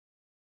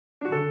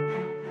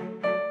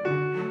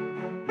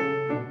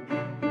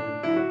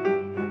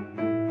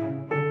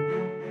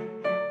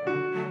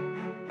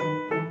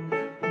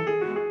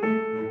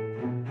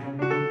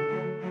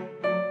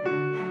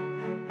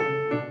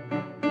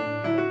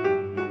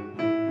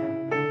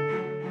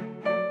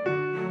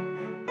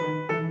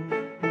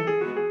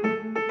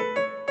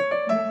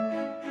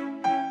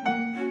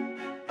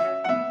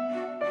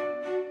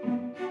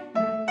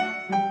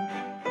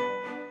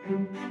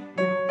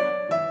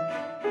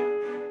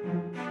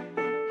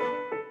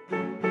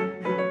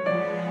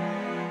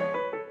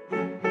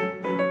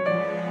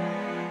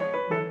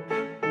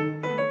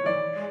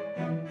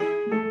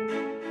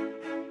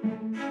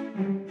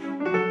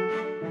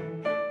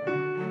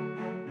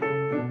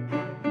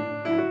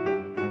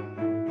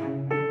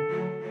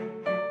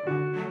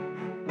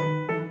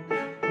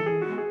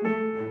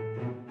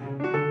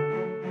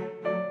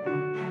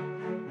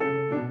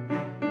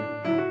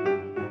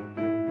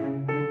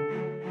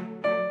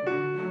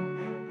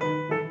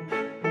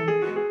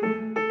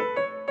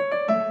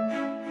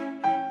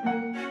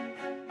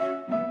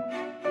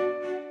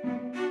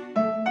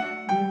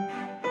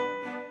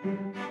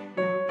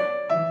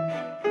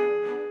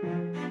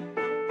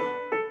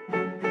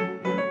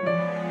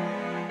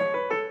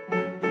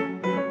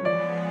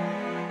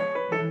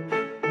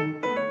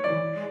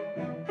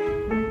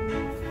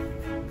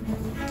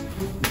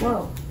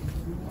Whoa.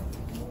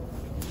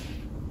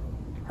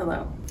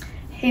 Hello.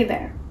 Hey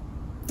there.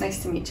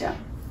 Nice to meet you.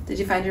 Did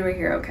you find your way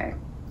here okay?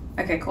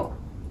 Okay, cool.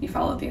 You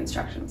followed the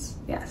instructions.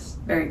 Yes,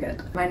 very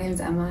good. My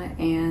name's Emma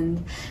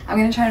and I'm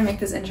gonna try to make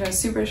this intro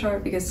super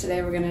short because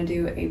today we're gonna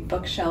do a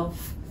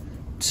bookshelf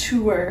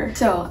tour.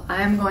 So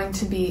I'm going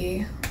to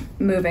be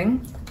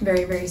moving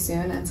very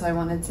soon, and so I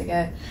wanted to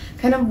get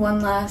kind of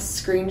one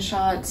last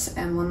screenshot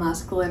and one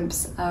last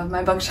glimpse of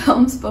my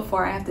bookshelves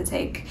before I have to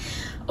take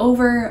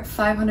over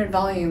 500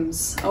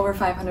 volumes, over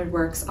 500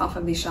 works off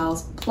of these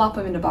shelves, plop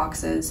them into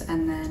boxes,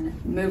 and then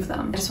move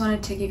them. I just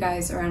want to take you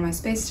guys around my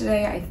space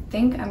today. I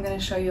think I'm going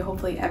to show you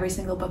hopefully every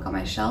single book on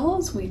my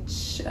shelves,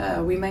 which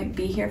we might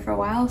be here for a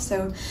while,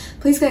 so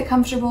please get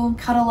comfortable,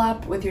 cuddle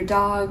up with your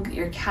dog,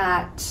 your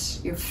cat,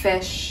 your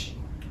fish,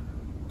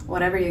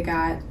 whatever you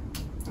got.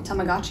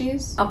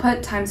 Tamagotchis. I'll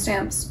put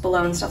timestamps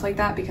below and stuff like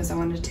that because I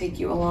wanted to take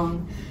you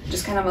along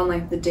just kind of on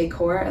like the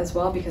decor as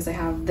well, because I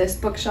have this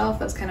bookshelf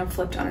that's kind of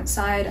flipped on its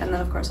side, and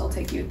then of course I'll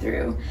take you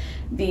through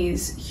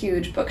these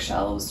huge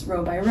bookshelves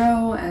row by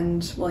row,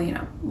 and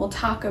we'll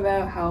talk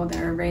about how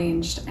they're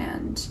arranged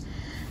and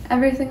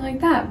everything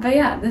like that. But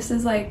yeah, this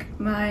is like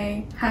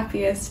my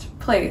happiest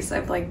place.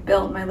 I've like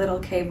built my little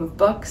cave of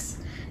books.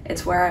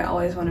 It's where I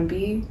always want to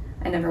be.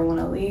 I never want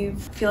to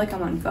leave. I feel like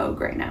I'm on Vogue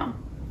right now.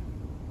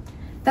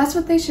 That's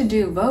what they should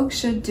do. Vogue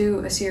should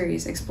do a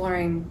series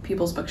exploring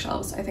people's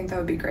bookshelves. I think that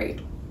would be great.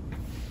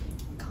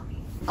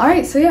 All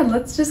right, so yeah,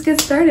 let's just get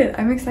started.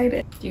 I'm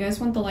excited. Do you guys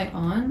want the light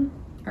on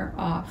or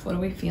off? What are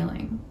we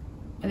feeling?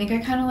 I think I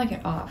kind of like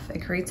it off.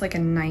 It creates like a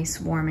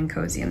nice, warm and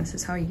cozy, and this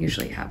is how I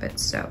usually have it.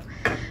 So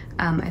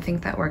I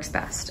think that works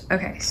best.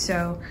 Okay,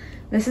 so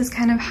this is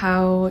kind of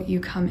how you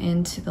come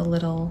into the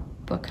little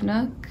book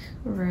nook,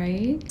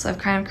 right? So I've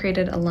kind of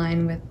created a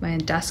line with my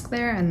desk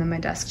there, and then my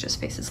desk just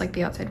faces like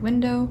the outside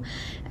window.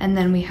 And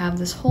then we have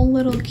this whole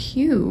little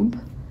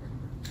cube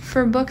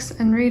for books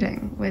and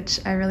reading, which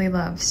I really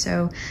love.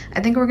 So I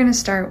think we're gonna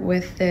start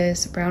with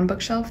this brown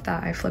bookshelf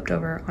that I flipped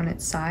over on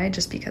its side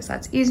just because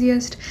that's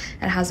easiest.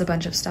 It has a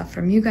bunch of stuff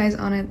from you guys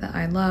on it that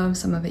I love.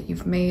 Some of it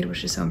you've made,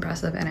 which is so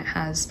impressive, and it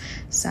has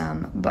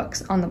some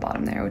books on the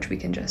bottom there, which we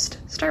can just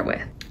start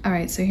with. All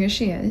right, so here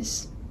she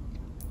is.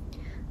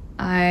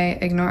 I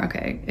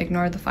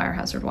ignored the fire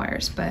hazard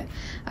wires, but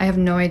I have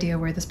no idea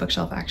where this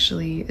bookshelf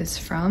actually is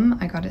from.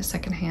 I got it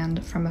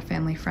secondhand from a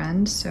family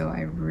friend, so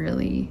I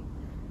really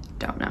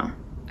don't know.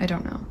 I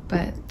don't know,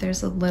 but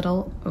there's a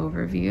little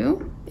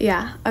overview.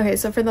 Yeah, okay,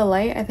 so for the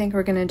light, I think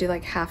we're gonna do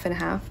like half and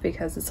half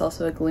because it's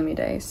also a gloomy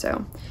day,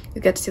 so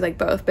you get to see like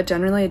both, but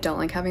generally I don't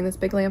like having this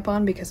big lamp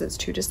on because it's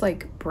too just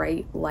like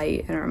bright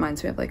light and it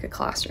reminds me of like a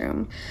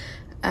classroom.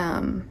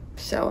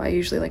 So I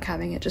usually like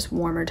having it just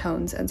warmer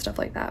tones and stuff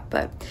like that.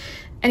 But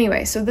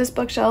anyway, so this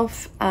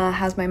bookshelf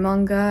has my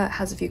manga, it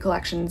has a few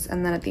collections,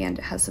 and then at the end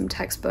it has some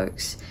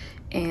textbooks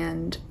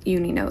and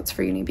uni notes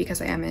for uni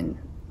because I am in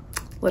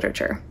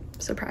literature.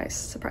 Surprise,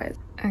 surprise.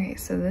 Okay,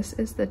 so this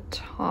is the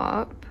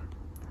top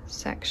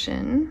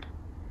section.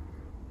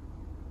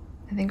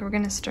 I think we're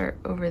gonna start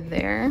over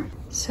there.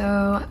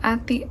 So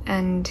at the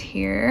end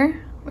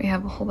here, we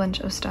have a whole bunch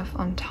of stuff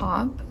on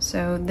top.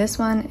 So this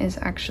one is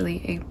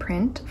actually a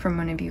print from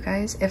one of you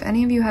guys. If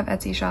any of you have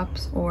Etsy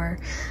shops, or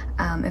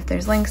if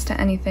there's links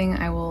to anything,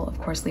 I will of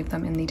course leave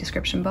them in the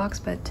description box,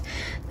 but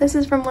this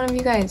is from one of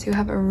you guys who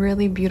have a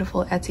really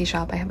beautiful Etsy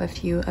shop. I have a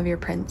few of your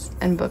prints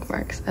and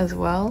bookmarks as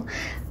well.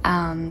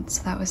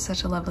 So that was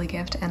such a lovely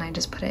gift, and I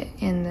just put it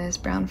in this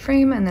brown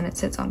frame and then it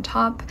sits on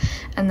top.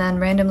 And then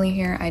randomly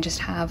here I just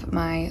have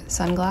my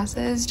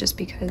sunglasses just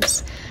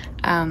because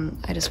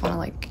I just want to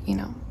like,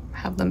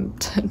 have them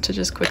to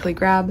just quickly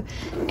grab,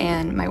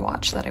 and my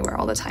watch that I wear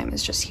all the time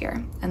is just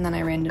here. And then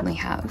I randomly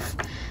have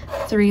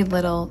 3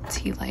 little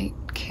tea light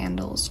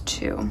candles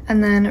too.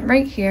 And then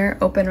right here,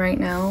 open right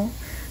now,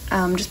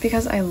 just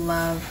because I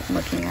love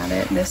looking at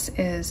it, this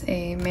is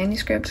a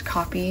manuscript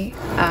copy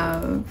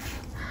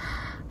of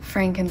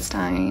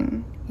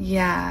Frankenstein.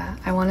 Yeah,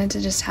 I wanted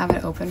to just have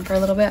it open for a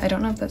little bit. I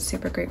don't know if that's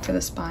super great for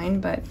the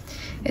spine, but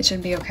it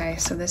should be okay.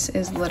 So this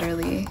is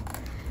literally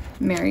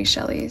Mary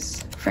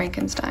Shelley's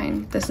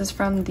Frankenstein. This is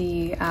from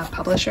the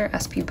publisher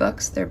SP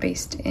Books. They're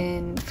based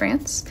in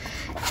France,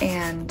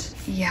 and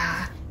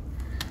yeah,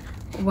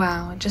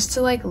 wow, just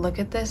to like look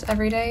at this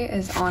every day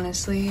is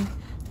honestly,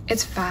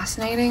 it's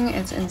fascinating,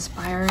 it's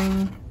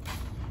inspiring,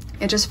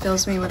 it just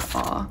fills me with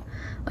awe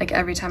like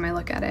every time I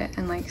look at it,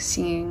 and like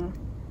seeing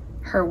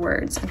her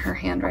words and her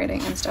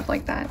handwriting and stuff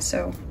like that.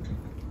 So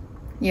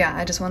yeah,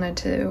 I just wanted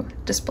to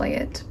display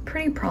it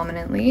pretty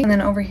prominently. And then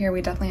over here,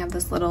 we definitely have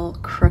this little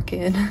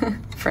crooked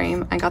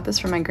frame. I got this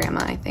from my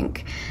grandma, I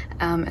think.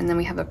 And then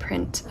we have a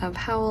print of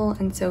Howl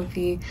and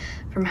Sophie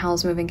from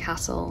Howl's Moving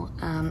Castle.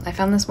 I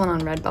found this one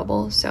on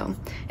Redbubble, so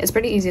it's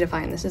pretty easy to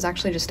find. This is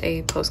actually just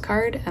a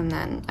postcard, and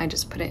then I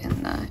just put it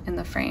in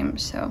the frame.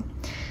 So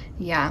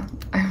yeah,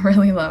 I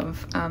really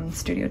love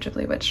Studio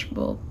Ghibli, which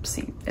we'll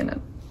see in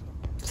a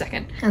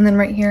second. And then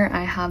right here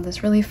I have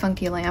this really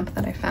funky lamp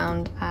that I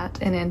found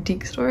at an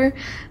antique store.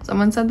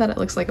 Someone said that it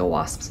looks like a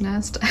wasp's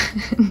nest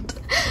and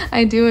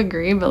I do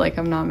agree, but like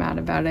I'm not mad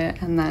about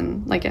it. And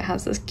then like it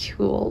has this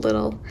cool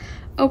little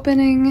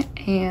opening,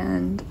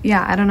 and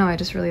yeah, I don't know, I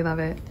just really love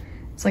it.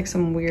 It's like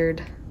some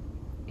weird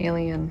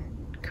alien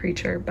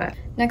creature. But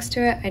next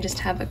to it I just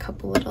have a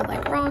couple little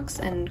like rocks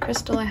and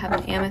crystal. I have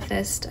an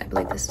amethyst, I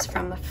believe this is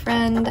from a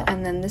friend,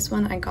 and then this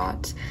one I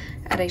got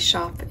at a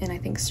shop in I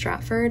think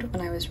Stratford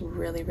when I was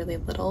really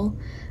little,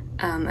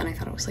 and I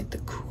thought it was like the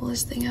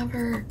coolest thing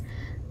ever.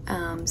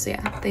 So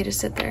yeah, they just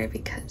sit there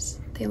because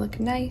they look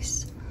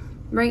nice.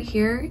 Right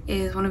here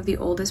is one of the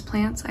oldest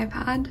plants I've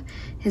had.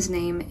 His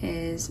name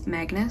is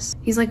Magnus.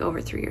 He's like over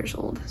 3 years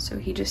old, so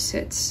he just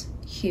sits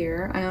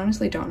here. I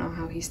honestly don't know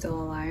how he's still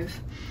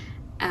alive,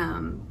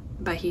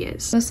 but he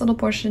is. This little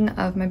portion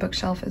of my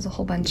bookshelf is a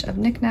whole bunch of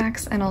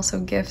knickknacks and also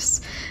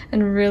gifts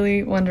and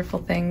really wonderful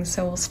things.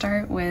 So we'll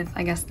start with,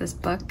 I guess, this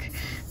book.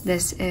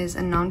 This is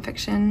a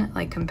nonfiction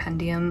like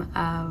compendium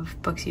of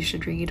books you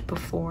should read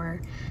before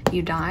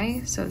you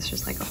die. So it's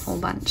just like a whole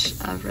bunch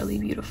of really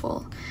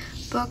beautiful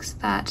books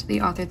that the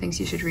author thinks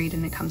you should read,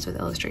 and it comes with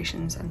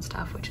illustrations and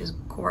stuff, which is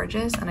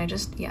gorgeous. And I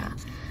just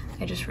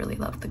really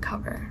love the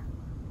cover.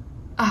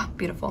 Ah,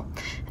 beautiful.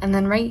 And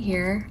then right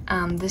here,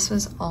 this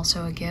was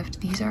also a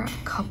gift. These are a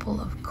couple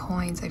of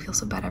coins. I feel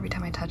so bad every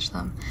time I touch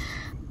them.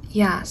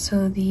 Yeah,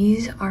 so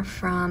these are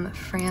from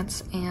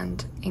France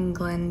and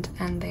England,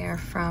 and they are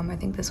from, I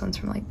think this one's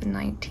from like the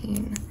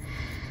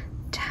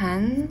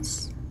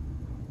 1910s.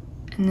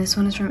 And this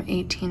one is from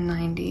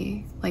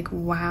 1890. Like,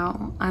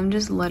 wow, I'm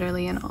just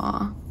literally in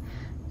awe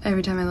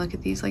every time I look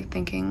at these, like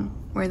thinking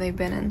where they've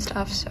been and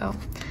stuff. So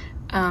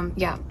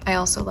yeah, I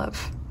also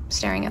love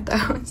staring at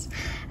those.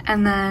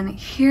 And then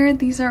here,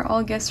 these are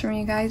all gifts from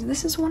you guys.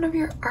 This is one of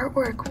your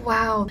artwork.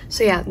 Wow.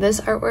 So yeah, this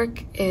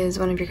artwork is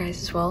one of your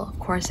guys as well. Of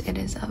course, it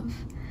is of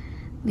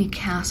the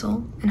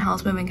castle in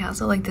Howl's Moving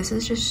Castle. Like, this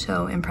is just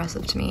so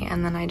impressive to me.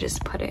 And then I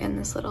just put it in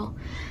this little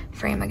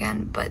frame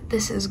again, but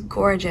this is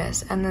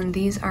gorgeous. And then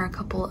these are a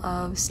couple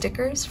of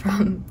stickers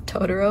from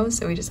Totoro.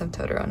 So we just have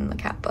Totoro and the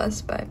cat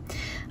bus, but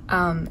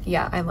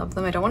yeah, I love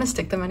them. I don't want to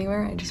stick them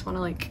anywhere. I just want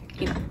to, like,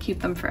 you know,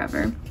 keep them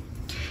forever.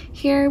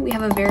 Here we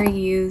have a very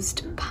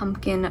used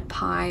pumpkin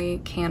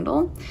pie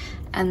candle.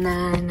 And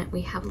then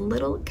we have a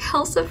little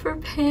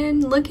calcifer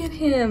pin. Look at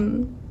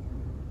him.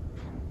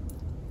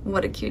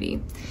 What a cutie.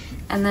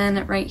 And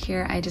then right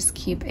here, I just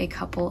keep a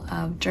couple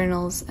of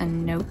journals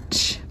and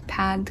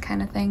notepad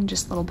kind of thing,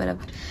 just a little bit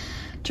of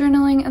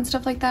journaling and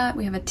stuff like that.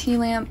 We have a tea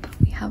lamp.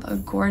 We have a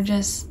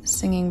gorgeous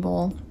singing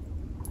bowl.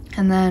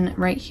 And then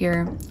right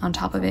here on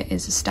top of it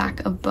is a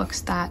stack of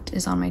books that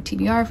is on my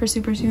TBR for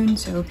super soon.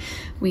 So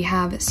we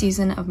have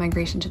Season of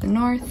Migration to the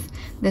North.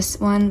 This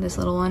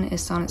little one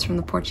is Sonnets from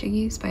the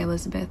Portuguese by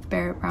Elizabeth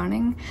Barrett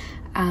Browning.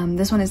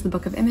 This one is The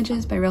Book of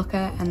Images by Rilke,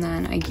 and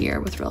then a year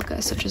with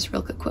Rilke, such as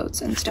Rilke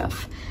quotes and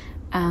stuff.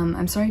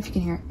 I'm sorry if you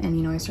can hear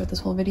any noise throughout this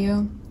whole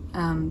video.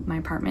 My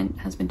apartment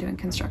has been doing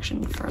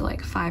construction for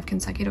like 5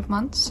 consecutive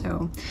months.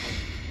 So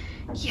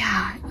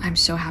yeah, I'm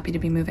so happy to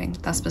be moving.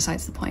 That's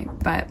besides the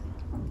point, but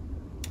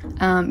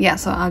yeah,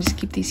 so I'll just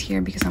keep these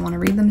here because I want to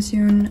read them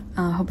soon,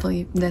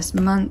 hopefully this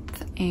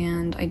month,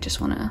 and I just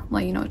want to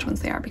let you know which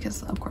ones they are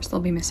because of course they'll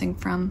be missing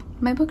from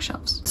my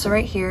bookshelves. So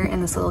right here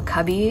in this little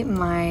cubby,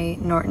 my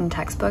Norton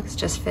textbooks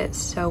just fit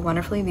so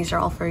wonderfully. These are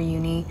all for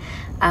uni.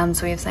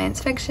 So we have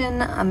science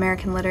fiction,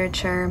 American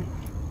literature,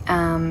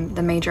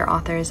 the major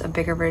authors, a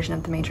bigger version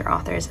of the major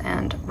authors,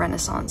 and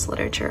Renaissance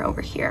literature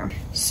over here.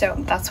 So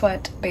that's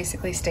what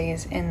basically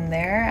stays in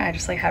there. I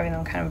just like having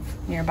them kind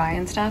of nearby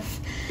and stuff.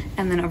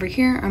 And then over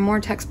here are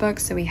more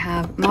textbooks. So we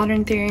have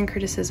Modern Theory and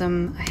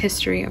Criticism, a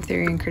History of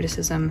Theory and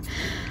Criticism.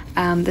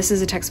 This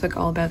is a textbook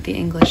all about the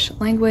English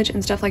language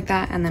and stuff like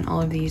that. And then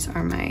all of these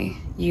are my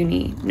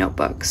uni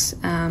notebooks.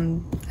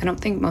 I don't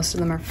think most of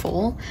them are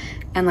full,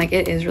 and like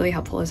it is really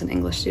helpful as an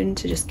English student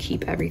to just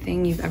keep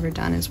everything you've ever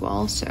done as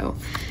well. So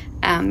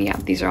yeah,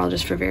 these are all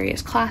just for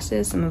various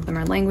classes. Some of them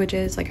are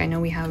languages, like I know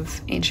we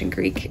have ancient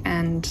Greek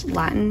and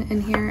Latin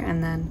in here,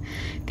 and then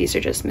these are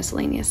just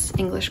miscellaneous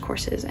English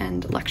courses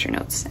and lecture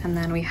notes. And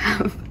then we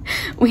have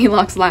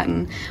Wheelock's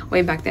Latin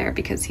way back there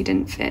because he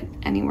didn't fit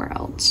anywhere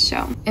else.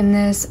 So in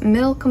this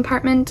middle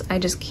compartment, I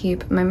just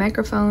keep my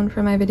microphone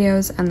for my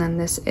videos, and then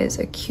this is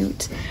a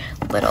cute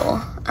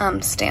little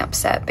stamp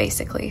set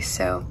basically.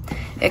 So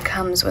it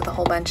comes with a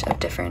whole bunch of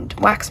different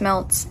wax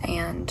melts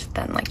and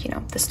then, like, you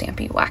know, the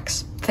stampy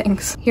wax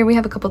things. Here we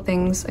have a couple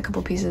things, a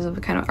couple pieces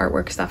of kind of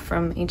artwork stuff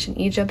from ancient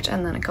Egypt,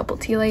 and then a couple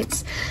tea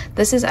lights.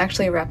 This is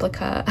actually a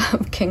replica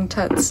of King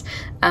Tut's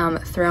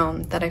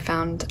throne that I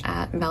found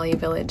at Value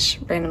Village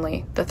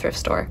randomly, the thrift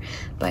store,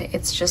 but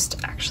it's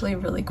just actually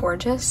really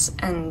gorgeous,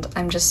 and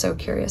I'm just so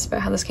curious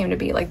about how this came to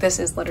be. Like, this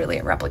is literally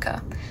a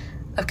replica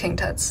of King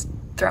Tut's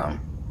throne.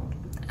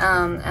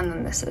 And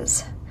then this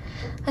is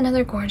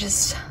another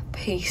gorgeous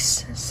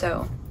piece.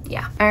 So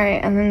yeah. All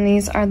right, and then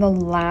these are the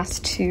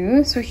last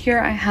two. So here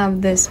I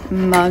have this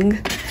mug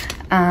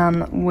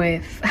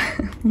with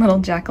little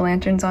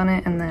jack-o'-lanterns on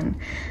it, and then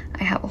I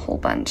I have a whole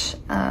bunch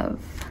of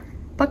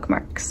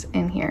bookmarks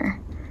in here.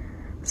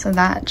 So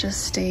that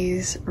just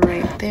stays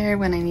right there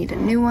when I need a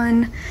new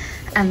one.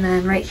 And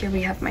then right here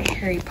we have my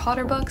Harry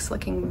Potter books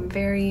looking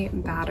very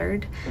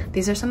battered.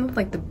 These are some of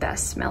like the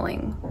best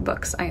smelling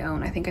books I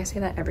own. I think I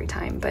say that every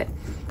time, but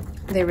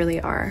they really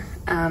are.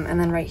 And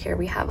then right here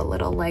we have a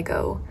little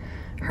Lego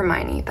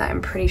Hermione that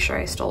I'm pretty sure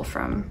I stole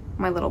from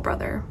my little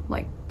brother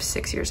like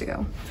 6 years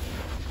ago.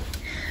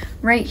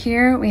 Right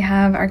here we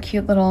have our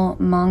cute little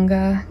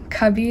manga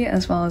cubby,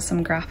 as well as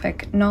some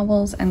graphic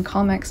novels and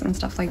comics and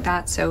stuff like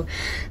that. So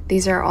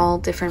these are all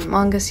different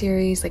manga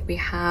series. Like we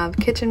have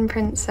Kitchen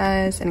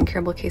Princess, An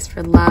Incurable Case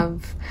for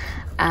Love,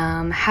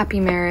 Happy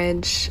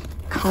Marriage,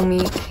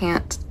 Comey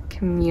Can't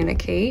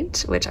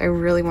Communicate, which I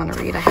really want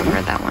to read. I haven't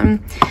read that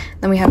one.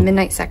 Then we have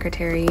Midnight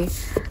Secretary.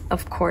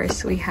 Of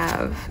course, we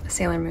have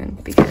Sailor Moon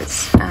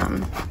because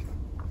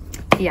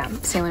yeah,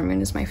 Sailor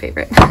Moon is my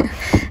favorite.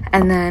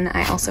 And then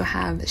I also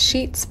have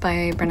Sheets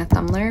by Brenna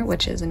Thumler,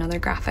 which is another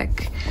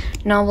graphic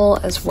novel,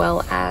 as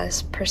well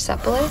as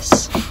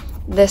Persepolis.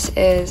 This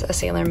is a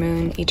Sailor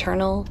Moon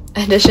Eternal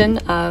edition.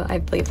 I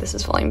believe this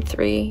is volume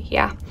 3,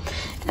 yeah.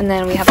 And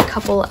then we have a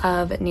couple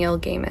of Neil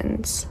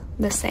Gaiman's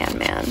The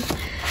Sandman,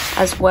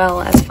 as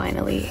well as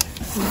finally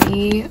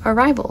The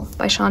Arrival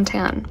by Sean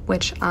Tan,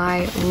 which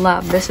I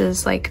love. This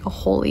is like a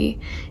wholly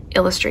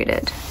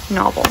illustrated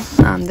novel.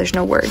 There's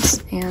no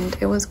words, and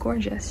it was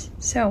gorgeous.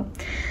 So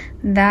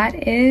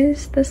that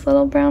is this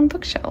little brown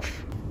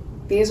bookshelf.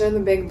 These are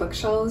the big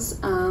bookshelves.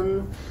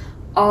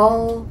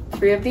 All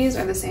 3 of these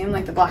are the same,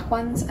 like the black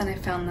ones, and I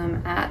found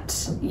them at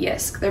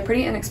Yisk. They're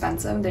pretty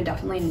inexpensive. They're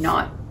definitely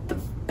not the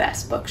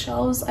best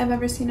bookshelves I've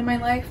ever seen in my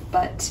life,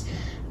 but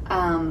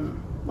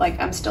like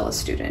I'm still a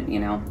student, you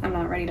know? I'm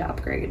not ready to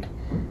upgrade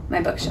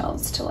my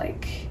bookshelves to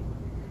like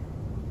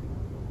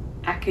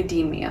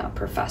academia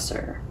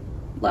professor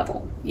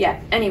level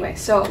yet. Anyway,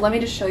 so let me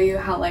just show you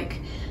how like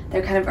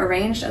they're kind of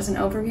arranged as an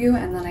overview,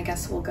 and then I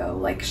guess we'll go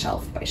like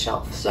shelf by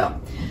shelf. So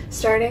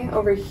starting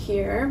over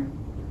here,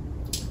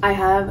 I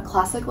have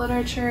classic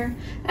literature,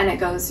 and it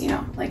goes, you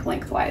know, like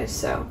lengthwise.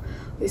 So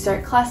we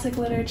start classic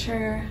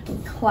literature.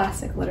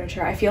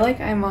 I feel like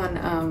I'm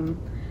on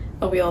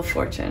a Wheel of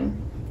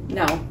Fortune.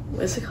 No,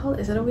 what's it called?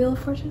 Is it a Wheel of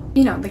Fortune?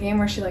 You know, the game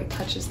where she like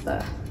touches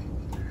the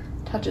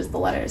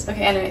letters.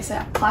 Okay, anyway, so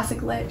yeah,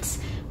 classic lit.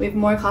 We have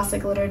more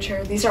classic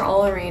literature. These are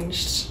all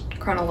arranged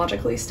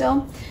chronologically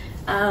still.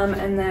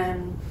 And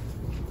then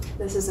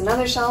this is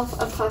another shelf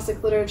of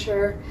classic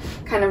literature,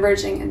 kind of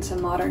verging into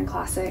modern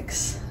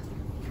classics.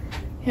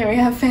 Here we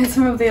have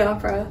Phantom of the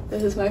Opera.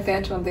 This is my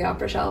Phantom of the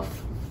Opera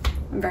shelf.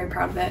 I'm very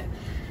proud of it.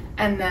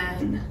 And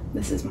then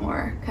this is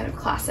more kind of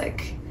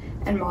classic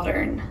and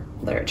modern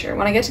literature.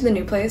 When I get to the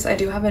new place, I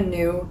do have a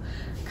new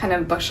kind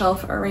of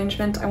bookshelf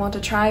arrangement I want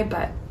to try,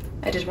 but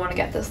I just want to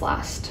get this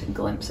last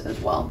glimpse as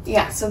well.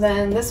 Yeah, so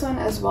then this one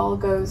as well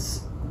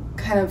goes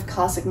kind of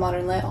classic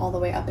modern lit all the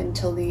way up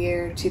until the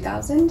year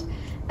 2000.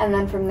 And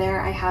then from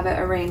there, I have it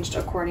arranged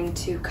according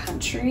to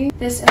country.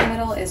 This in the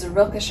middle is a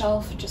Rilke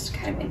Shelf, just to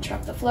kind of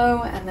interrupt the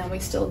flow. And then we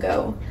still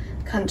go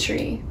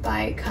country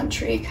by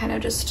country, kind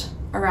of just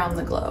around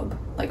the globe,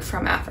 like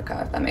from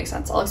Africa, if that makes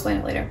sense. I'll explain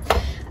it later.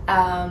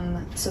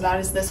 So that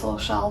is this whole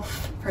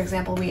shelf. For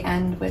example, we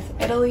end with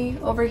Italy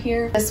over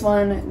here. This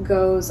one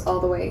goes all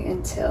the way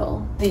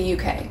until the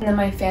UK. And then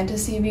my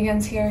fantasy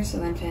begins here, so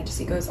then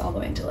fantasy goes all the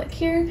way until like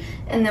here.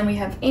 And then we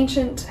have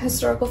ancient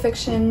historical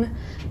fiction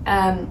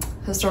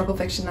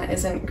that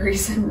isn't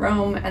Greece and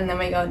Rome, and then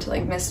we go into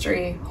like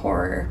mystery,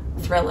 horror,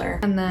 thriller.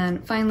 And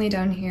then finally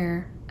down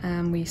here,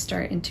 we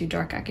start into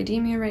dark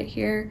academia right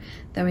here,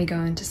 then we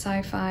go into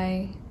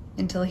sci-fi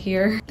until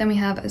here. Then we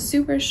have a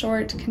super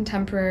short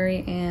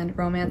contemporary and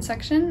romance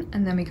section,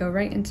 and then we go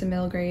right into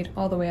middle grade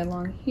all the way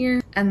along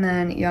here, and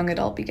then young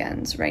adult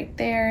begins right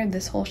there.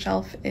 This whole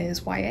shelf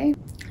is YA,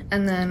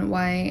 and then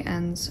YA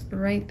ends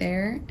right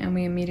there, and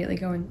we immediately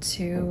go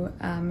into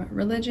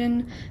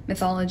religion,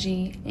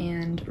 mythology,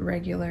 and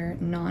regular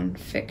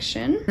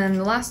non-fiction. And then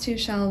the last 2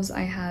 shelves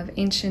I have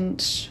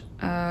ancient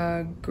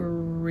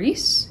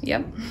Greece,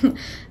 yep,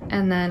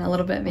 and then a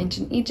little bit of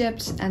ancient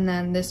Egypt, and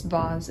then this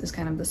vase is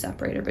kind of the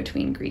separator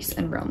between Greece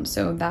and Rome,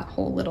 so that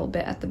whole little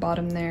bit at the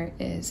bottom there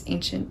is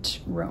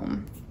ancient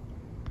Rome.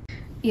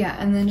 Yeah,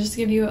 and then just to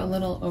give you a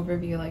little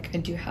overview, like I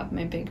do have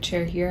my big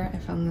chair here. I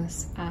found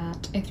this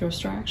at a thrift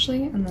store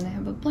actually, and then I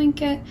have a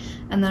blanket,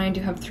 and then I do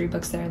have 3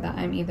 books there that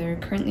I'm either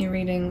currently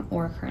reading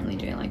or currently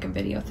doing like a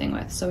video thing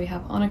with. So we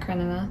have Anna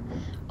Karenina,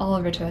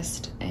 Oliver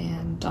Twist,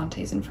 and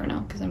Dante's Inferno,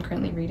 because I'm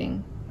currently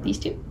reading these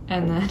 2,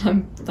 and then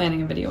I'm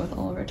planning a video with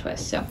Oliver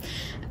Twist. So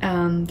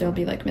there'll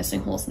be like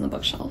missing holes in the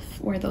bookshelf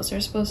where those are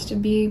supposed to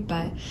be,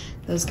 but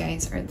those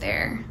guys are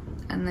there.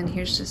 And then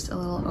here's just a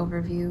little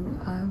overview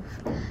of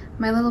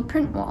my little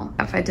print wall.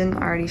 If I didn't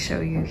already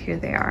show you, here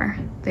they are.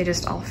 They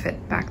just all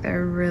fit back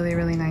there really,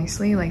 really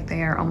nicely. Like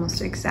they are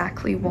almost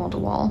exactly wall to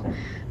wall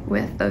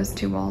with those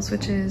 2 walls,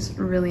 which is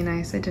really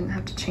nice. I didn't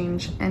have to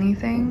change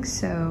anything.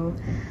 So,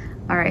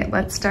 all right,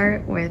 let's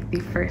start with the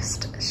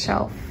first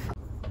shelf.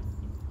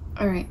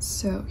 Alright,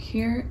 so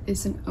here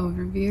is an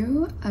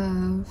overview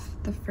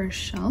of the first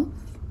shelf.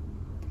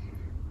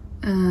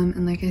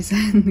 And like I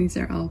said, these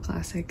are all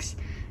classics,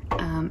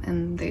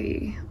 and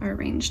they are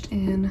arranged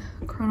in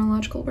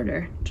chronological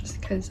order just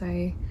because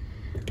I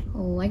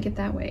like it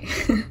that way.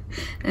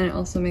 And it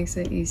also makes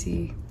it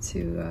easy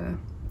to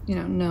you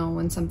know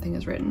when something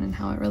is written and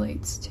how it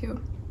relates to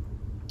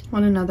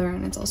one another,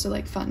 and it's also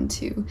like fun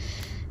to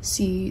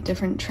see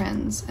different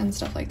trends and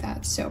stuff like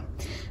that. So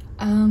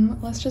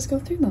let's just go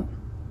through them.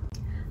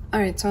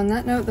 Alright, so on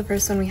that note, the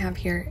first one we have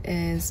here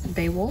is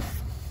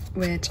Beowulf,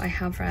 which I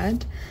have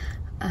read.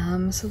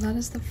 So that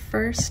is the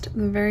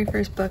very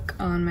first book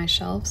on my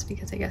shelves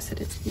because I guess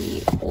it is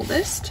the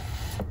oldest.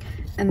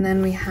 And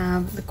then we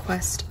have The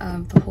Quest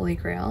of the Holy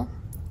Grail,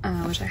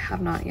 which I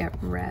have not yet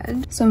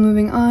read. So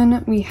moving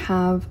on, we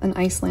have an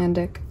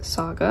Icelandic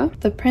saga,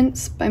 The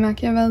Prince by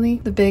Machiavelli,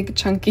 The Big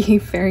Chunky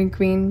Fairy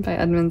Queen by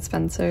Edmund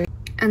Spenser.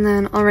 And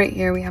then all right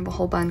here we have a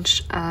whole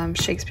bunch of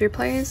Shakespeare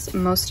plays.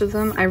 Most of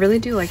them, I really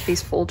do like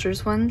these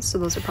Folgers ones, so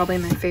those are probably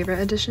my favorite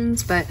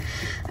editions, but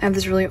I have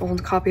this really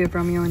old copy of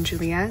Romeo and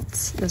Juliet,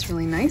 this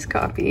really nice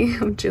copy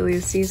of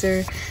Julius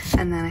Caesar,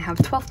 and then I have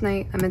Twelfth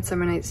Night, A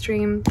Midsummer Night's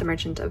Dream, The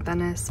Merchant of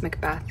Venice,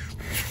 Macbeth,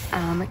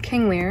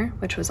 King Lear,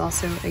 which was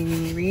also a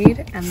uni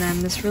read, and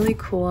then this really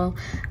cool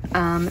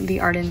The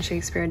Art in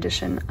Shakespeare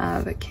edition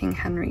of King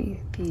Henry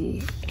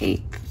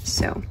VIII.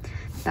 So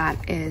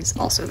that is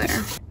also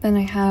there. Then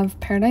I have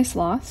Paradise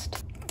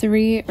Lost,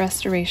 3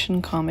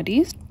 restoration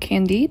comedies,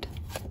 Candide,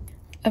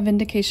 A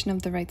Vindication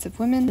of the Rights of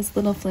Women. This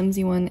little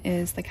flimsy one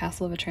is The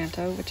Castle of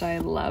Otranto, which I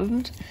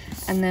loved.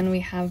 And then we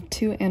have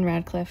 2 Anne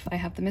Radcliffe. I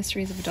have The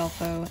Mysteries of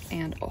Udolpho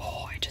and,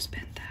 oh, I just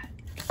bent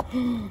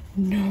that.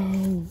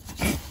 No.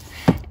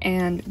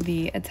 And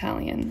The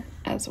Italian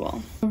as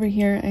well. Over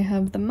here I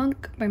have The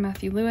Monk by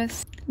Matthew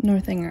Lewis,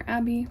 Northanger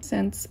Abbey,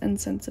 Sense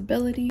and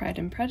Sensibility, Pride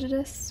and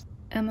Prejudice,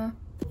 Emma.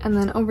 And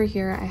then over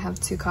here I have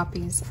 2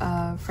 copies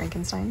of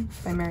Frankenstein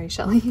by Mary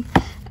Shelley,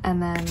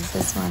 and then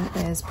this one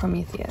is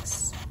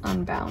Prometheus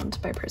Unbound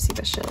by Percy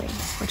Bysshe Shelley,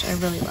 which I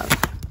really love.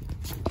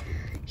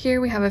 Here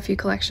we have a few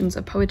collections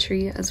of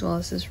poetry, as well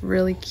as this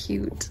really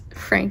cute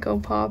Franco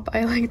Pop,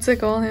 I like to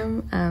call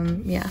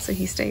him. Yeah, so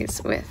he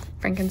stays with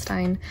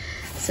Frankenstein.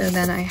 So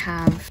then I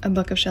have a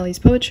book of Shelley's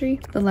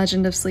poetry, The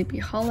Legend of Sleepy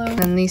Hollow, and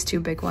then these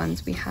 2 big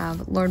ones we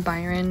have Lord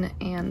Byron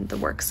and the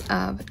works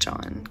of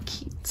John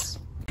Keats.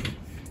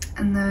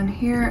 And then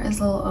here is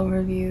a little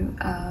overview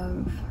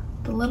of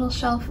the little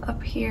shelf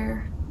up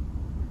here.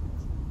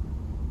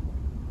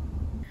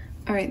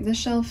 Alright, this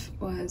shelf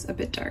was a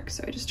bit dark,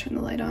 so I just turned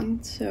the light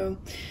on. So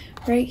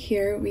right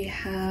here we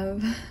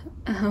have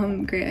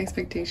Great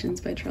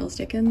Expectations by Charles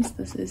Dickens.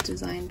 This is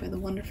designed by the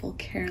wonderful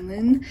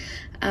Carolyn.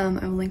 I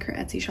will link her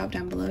Etsy shop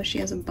down below. She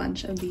has a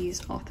bunch of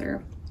these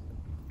author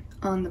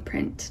on the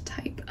print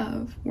type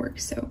of work,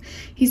 so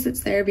he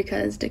sits there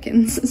because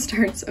Dickens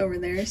starts over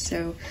there.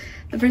 So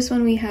the first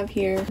one we have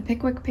here, The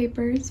Pickwick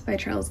Papers by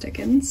Charles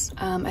Dickens.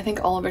 I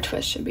think Oliver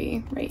Twist should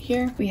be right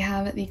here. We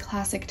have the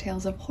classic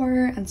Tales of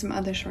Horror and some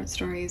other short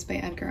stories by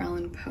Edgar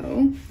Allan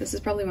Poe. This is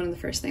probably one of the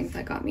first things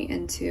that got me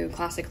into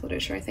classic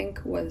literature, I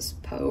think, was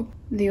Poe.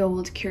 The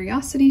Old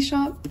Curiosity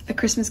Shop, A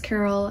Christmas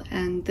Carol,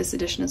 and this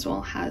edition as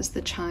well has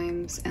the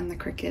chimes and the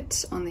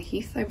cricket on the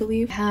heath, I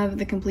believe. We have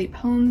The Complete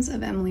Poems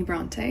of Emily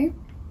Bronte.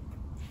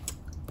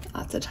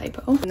 That's a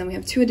typo. And then we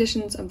have 2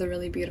 editions of the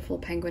really beautiful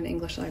Penguin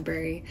English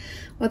Library,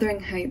 Wuthering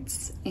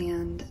Heights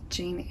and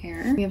Jane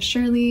Eyre. We have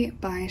Shirley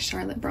by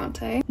Charlotte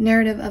Bronte,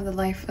 Narrative of the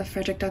Life of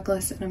Frederick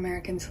Douglass, an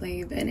American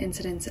Slave, and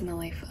Incidents in the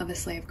Life of a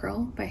Slave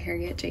Girl by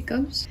Harriet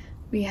Jacobs.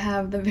 We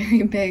have the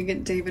very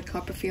big David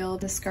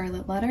Copperfield, The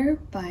Scarlet Letter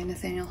by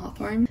Nathaniel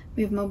Hawthorne.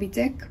 We have Moby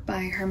Dick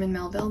by Herman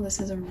Melville. This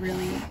is a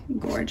really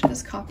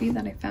gorgeous copy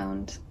that I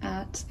found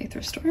at a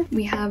thrift store.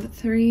 We have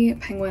 3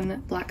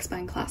 Penguin Black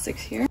Spine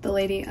classics here. The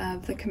Lady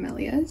of the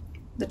Camellias,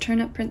 The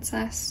Turnip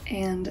Princess,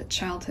 and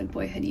Childhood,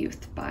 Boyhood,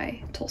 Youth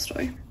by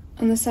Tolstoy.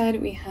 On the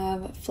side we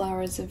have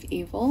Flowers of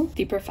Evil,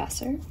 The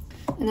Professor.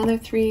 Another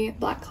 3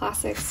 black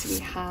classics.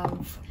 We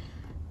have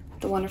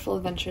The Wonderful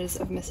Adventures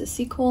of Mrs.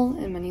 Seacole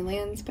in Many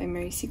Lands by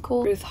Mary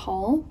Seacole, Ruth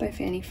Hall by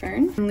Fanny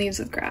Fern, and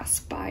Leaves of Grass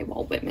by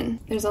Walt Whitman.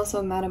 There's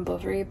also Madame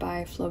Bovary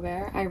by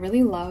Flaubert. I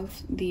really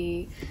love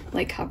the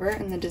cover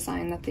and the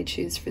design that they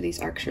choose for these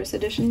Arcturus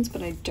editions,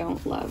 but I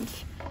don't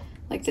love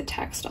the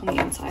text on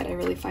the inside. I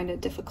really find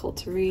it difficult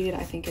to read.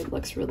 I think it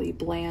looks really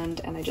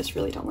bland, and I just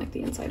really don't like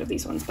the inside of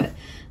these ones, but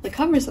the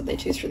covers that they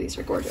choose for these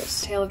are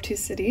gorgeous. Tale of Two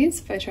Cities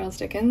by Charles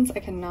Dickens. I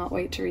cannot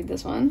wait to read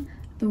this one.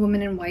 The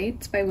Woman in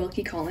White by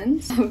Wilkie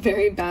Collins. A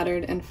very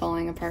battered and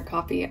falling apart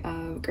copy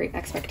of Great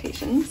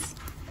Expectations.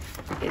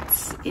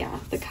 It's, yeah,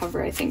 the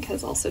cover I think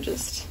has also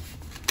just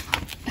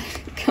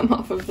come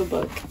off of the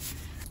book.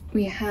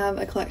 We have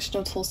a collection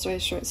of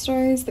Tolstoy's short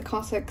stories, The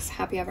Cossacks,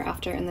 Happy Ever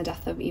After, and The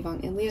Death of Ivan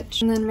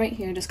Ilyich. And then right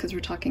here, just because we're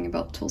talking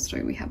about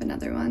Tolstoy, we have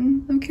another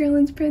one of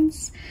Carolyn's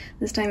prints.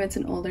 This time it's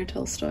an older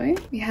Tolstoy.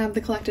 We have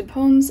the collected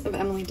poems of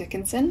Emily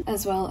Dickinson,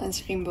 as well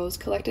as Rimbaud's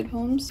collected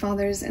poems,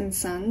 Fathers and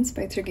Sons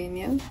by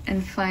Turgenev.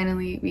 And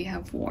finally, we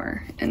have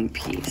War and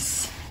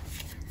Peace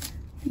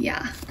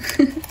Yeah.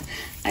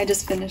 I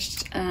just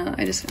finished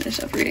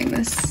up reading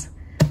this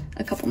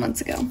a couple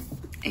months ago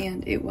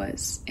and it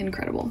was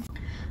incredible.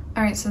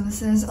 All right, so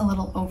this is a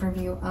little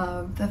overview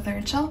of the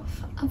third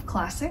shelf of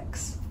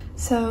classics.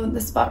 So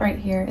this spot right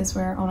here is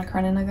where Anna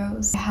Karenina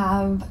goes. I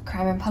have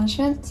Crime and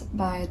Punishment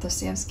by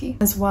Dostoevsky,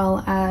 as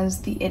well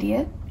as The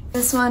Idiot.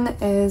 This one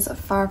is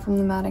Far from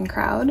the Madding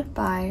Crowd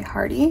by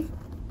Hardy.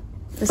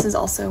 This is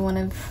also one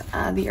of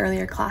the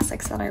earlier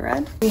classics that I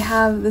read. We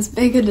have this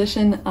big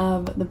edition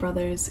of The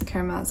Brothers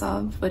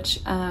Karamazov, which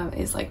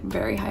is like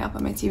very high up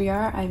on my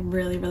TBR. I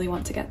really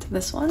want to get to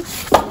this one.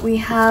 We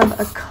have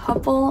a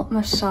couple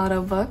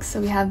Machado books.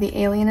 So we have The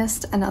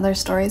Alienist and Other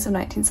Stories of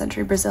 19th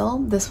Century Brazil.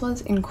 This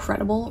was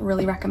incredible,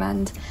 really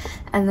recommend.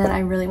 And then I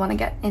really want to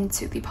get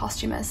into the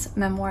posthumous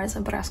memoirs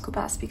of Brás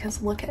Cubas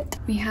because look at.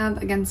 We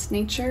have Against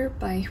Nature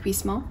by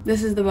Huysmans.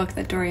 This is the book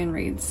that Dorian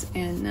reads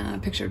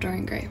in Picture of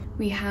Dorian Gray.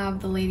 We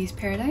have The Lady's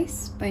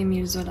Paradise by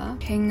Émile Zola,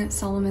 King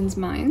Solomon's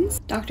Mines,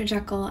 Dr.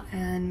 Jekyll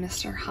and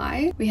Mr.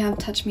 Hyde. We have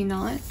Touch Me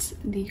Not,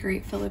 the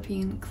great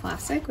Philippine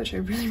classic, which I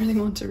really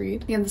want to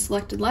read. We have The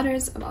Selected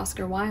Letters of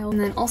Oscar Wilde.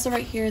 And then also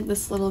right here,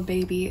 this little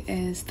baby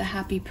is The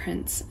Happy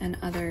Prince and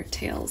Other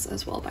Tales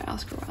as well by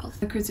Oscar Wilde.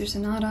 The Kreutzer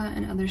Sonata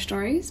and Other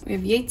Stories. We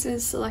have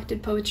Yeats's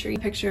Selected Poetry,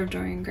 Picture of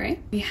Dorian Gray.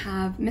 We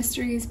have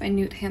Mysteries by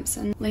Newt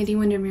Hampson, Lady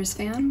Windermere's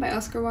Fan by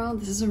Oscar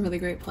Wilde. This is a really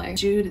great play.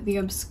 Jude the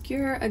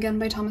Obscure, again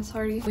by Thomas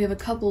Hardy. We have a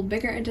couple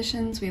bigger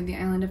editions. We have The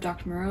Island of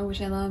Dr. Moreau,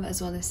 which I love, as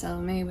well as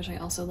Salome, which I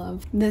also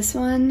love. This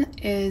one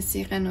is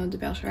Cyrano de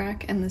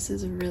Bergerac, and this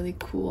is a really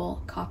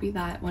cool copy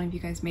that one of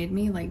you guys made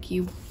me. Like,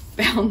 you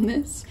bound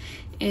this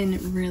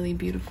in really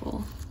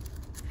beautiful.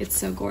 It's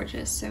so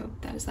gorgeous, so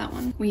that is that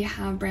one. We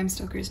have Bram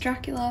Stoker's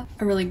Dracula,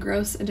 a really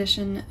gross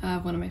edition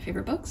of one of my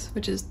favorite books,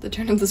 which is The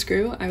Turn of the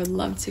Screw. I would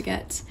love to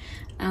get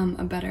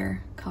a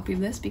better copy of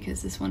this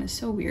because this one is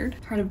so weird.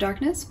 Heart of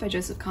Darkness by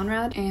Joseph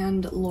Conrad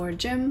and Lord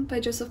Jim by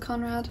Joseph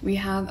Conrad. We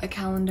have A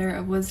Calendar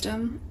of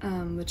Wisdom,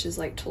 which is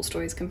like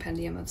Tolstoy's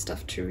compendium of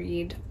stuff to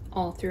read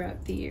all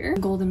throughout the year.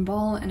 Golden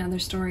Ball and Other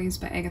Stories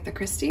by Agatha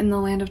Christie. In the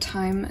Land of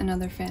Time and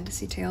Other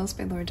Fantasy Tales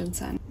by Lord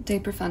Dunsany. De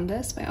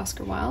Profundis by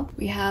Oscar Wilde.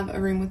 We have A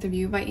Room with a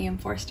View by E.M.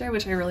 Forster,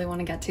 which I really want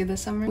to get to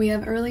this summer. We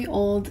have a really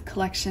old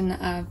collection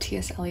of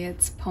T.S.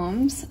 Eliot's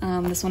poems.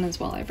 This one as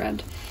well I've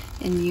read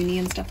in uni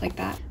and stuff like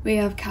that. We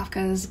have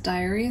Kafka's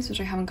Diaries,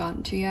 which I haven't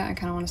gotten to yet. I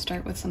kind of want to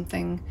start with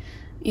something,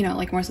 you know,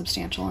 like more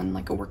substantial and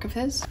like a work of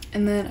his.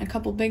 And then a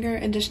couple bigger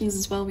editions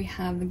as well. We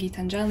have the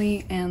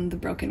Gitanjali and the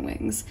Broken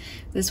Wings.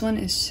 This one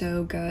is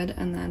so good,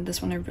 and then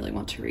this one I really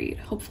want to read,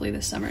 hopefully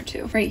this summer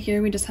too. Right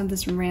here we just have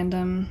this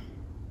random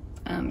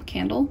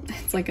candle.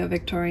 It's like a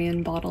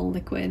Victorian bottle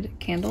liquid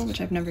candle, which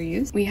I've never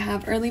used. We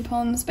have Early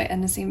Poems by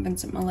Edna St.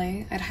 Vincent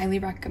Millay. I'd highly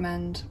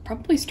recommend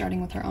probably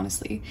starting with her,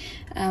 honestly,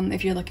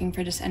 if you're looking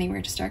for just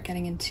anywhere to start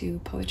getting into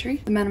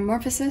poetry. The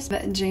Metamorphosis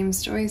by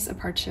James Joyce, a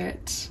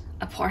portrait.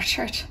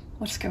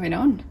 What's going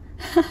on?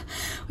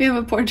 We have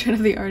a portrait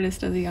of the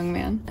artist as a young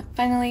man.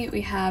 Finally,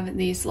 we have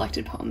the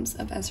Selected Poems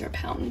of Ezra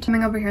Pound.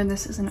 Coming over here,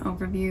 this is an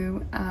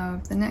overview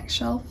of the next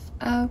shelf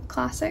of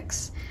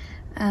classics,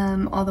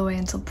 all the way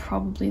until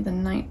probably the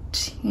late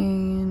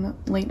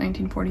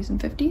 1940s and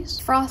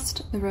 50s.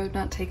 Frost, The Road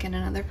Not Taken,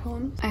 and Other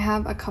Poems. I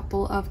have a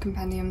couple of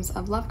compendiums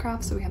of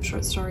Lovecraft, so we have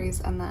short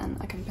stories and then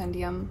a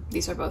compendium.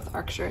 These are both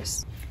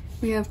Arctures.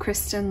 We have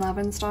Kristen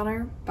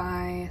Lavensdatter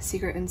by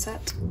Sigrid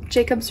Undset,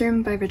 Jacob's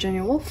Room by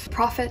Virginia Woolf,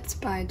 Prophets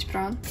by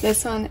Gibran.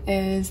 This one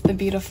is The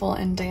Beautiful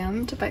and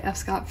Damned by F.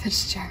 Scott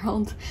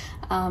Fitzgerald.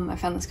 I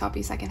found this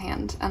copy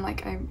secondhand, and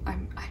like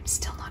I'm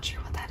still not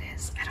sure what that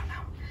is. I don't know.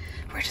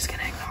 We're just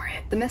gonna ignore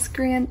it. The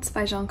Miscreants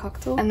by Jean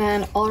Cocteau. And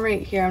then all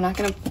right here, I'm not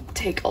gonna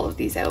take all of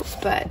these out,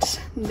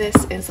 but this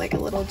is like a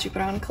little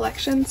Gibran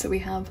collection. So we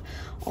have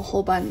a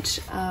whole bunch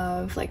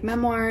of like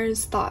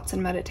memoirs, thoughts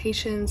and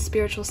meditations,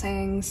 spiritual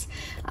sayings,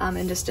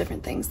 and just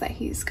different things that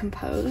he's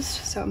composed.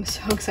 So I'm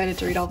so excited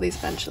to read all these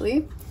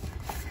eventually.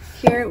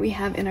 Here we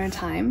have In Our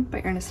Time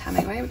by Ernest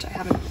Hemingway, which I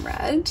haven't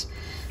read.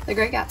 The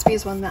Great Gatsby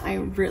is one that I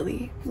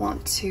really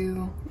want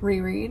to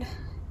reread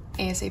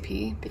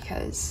ASAP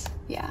because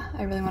yeah,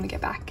 I really want to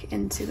get back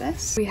into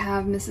this. We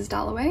have Mrs.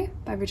 Dalloway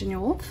by Virginia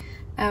Woolf.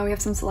 We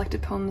have some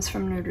selected poems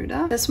from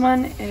Neruda. This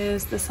one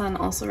is The Sun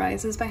Also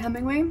Rises by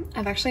Hemingway.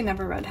 I've actually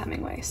never read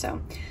Hemingway,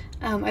 so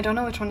I don't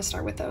know which one to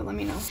start with though, let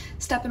me know.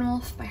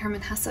 Steppenwolf by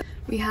Hermann Hesse.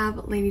 We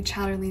have Lady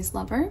Chatterley's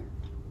Lover.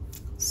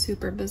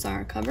 Super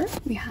bizarre cover.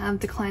 We have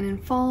Decline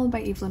and Fall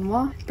by Yves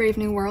Lenoir. Brave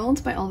New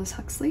World by Aldous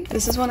Huxley.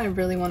 This is one I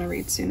really want to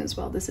read soon as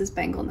well. This is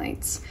Bengal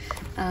Nights.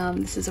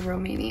 This is a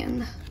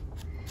Romanian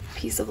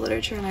piece of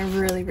literature and I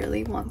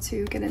really want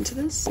to get into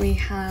this. We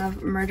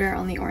have Murder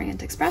on the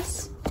Orient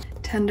Express.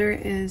 Tender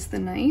is the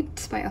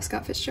Night by F.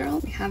 Scott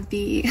Fitzgerald. We have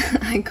the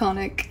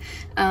iconic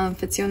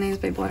Ficciones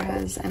by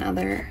Borges and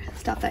other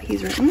stuff that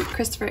he's written.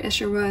 Christopher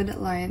Isherwood,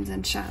 Lions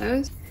and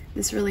Shadows.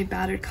 This really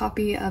battered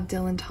copy of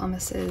Dylan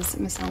Thomas's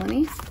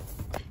Miscellany.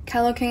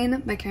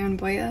 Calocane by Karen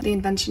Boya. The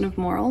Invention of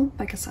Moral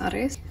by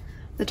Casares.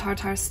 The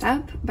Tartar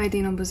Steppe by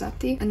Dino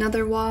Buzzati.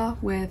 Another Wa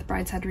with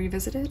Brideshead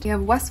Revisited. We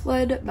have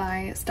Westwood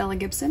by Stella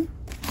Gibson.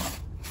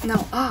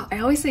 No, I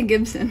always say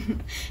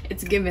Gibson.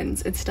 It's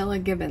Gibbons. It's Stella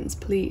Gibbons,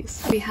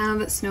 please. We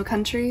have Snow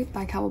Country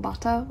by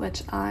Kawabata,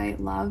 which I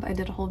love. I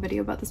did a whole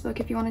video about this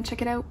book if you want to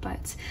check it out,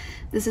 but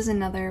this is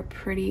another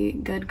pretty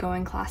good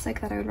going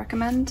classic that I would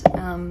recommend.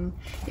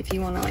 If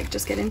you want to like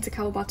just get into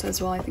Kawabata as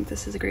well, I think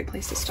this is a great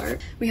place to start.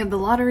 We have The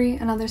Lottery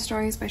and Other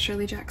Stories by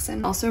Shirley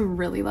Jackson. Also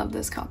really love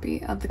this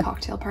copy of The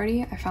Cocktail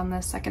Party. I found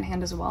this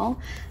secondhand as well.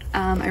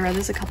 I read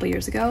this a couple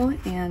years ago,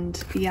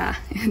 and yeah,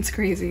 it's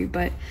crazy,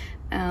 but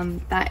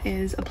that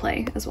is a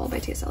play as well by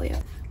T.S.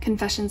 Eliot.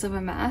 Confessions of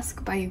a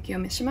Mask by Yukio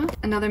Mishima.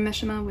 Another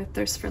Mishima with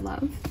Thirst for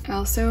Love. I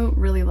also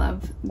really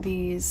love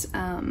these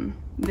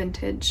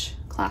vintage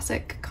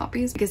classic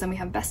copies, because then we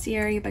have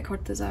Bestiary by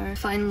Cortázar.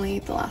 Finally,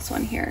 the last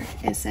one here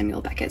is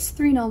Samuel Beckett's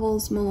 3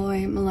 novels,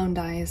 Malloy, Malone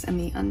Dies, and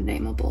The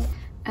Unnameable.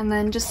 And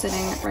then just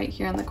sitting right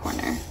here in the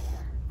corner,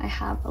 I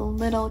have a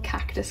little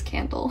cactus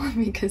candle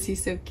because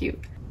he's so cute.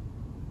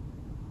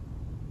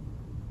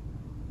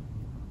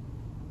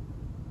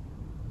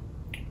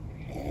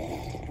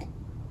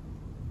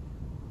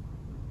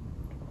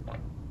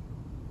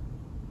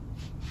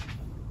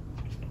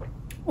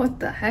 What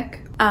the heck?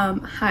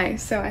 Hi,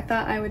 so I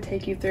thought I would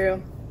take you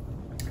through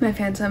my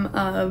Phantom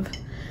of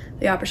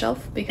the Opera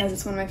Shelf because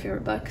it's one of my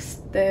favorite books.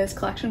 This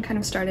collection kind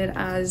of started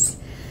as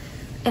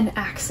an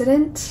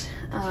accident.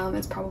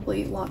 It's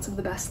probably lots of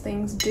the best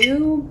things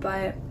do,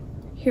 but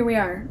here we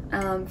are.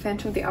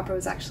 Phantom of the Opera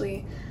was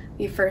actually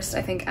the first,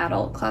 I think,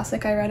 adult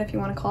classic I read, if you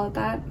want to call it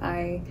that.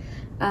 I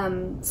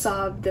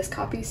saw this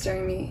copy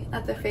staring me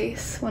at the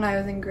face when I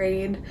was in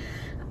grade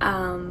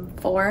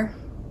 4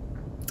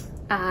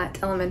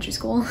 at elementary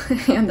school,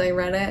 and I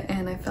read it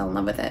and I fell in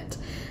love with it.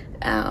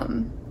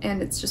 And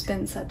it's just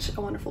been such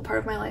a wonderful part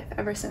of my life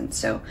ever since.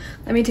 So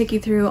let me take you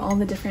through all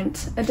the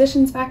different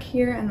editions back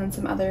here, and then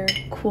some other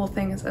cool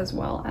things, as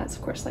well as,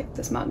 of course, like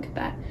this mug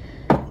that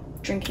I'm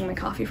drinking my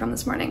coffee from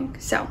this morning.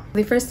 So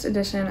the first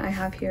edition I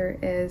have here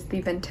is the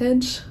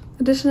vintage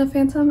edition of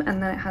Phantom,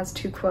 and then it has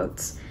 2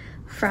 quotes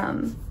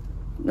from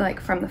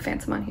the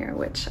Phantom on here,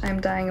 which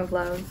I'm dying of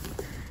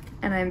love,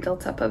 and I'm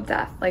built up of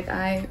that. Like,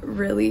 I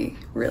really,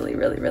 really,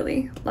 really,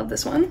 really love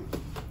this one.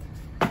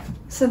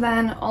 So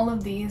then all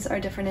of these are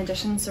different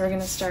editions, so we're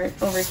gonna start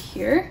over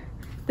here.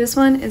 This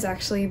one is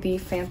actually the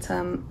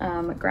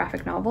Phantom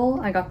graphic novel.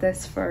 I got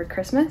this for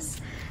Christmas,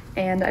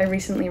 and I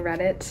recently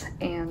read it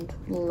and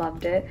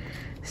loved it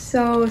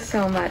so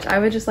much. I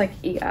would just like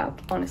eat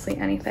up, honestly,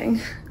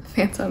 anything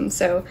Phantom.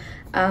 So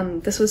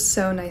this was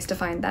so nice to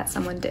find that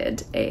someone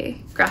did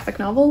a graphic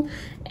novel,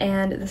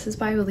 and this is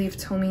by, I believe,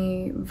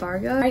 Tomi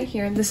Varga. Right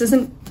here, this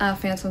isn't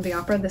Phantom of the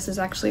Opera, this is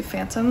actually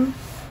Phantom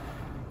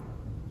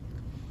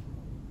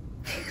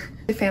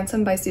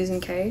by Susan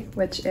Kay,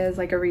 which is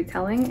like a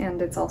retelling,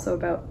 and it's also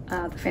about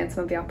the Phantom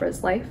of the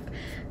Opera's life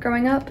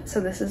growing up. So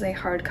this is a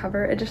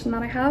hardcover edition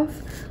that I have.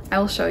 I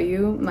will show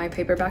you my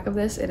paperback of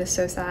this. It is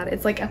so sad.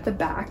 It's like at the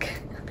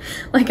back,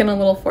 like in a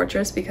little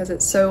fortress, because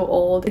it's so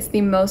old. It's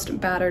the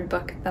most battered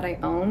book that I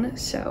own,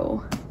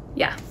 so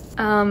yeah.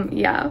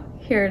 Yeah,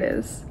 here it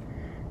is.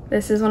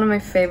 This is one of my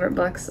favorite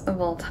books of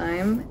all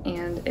time,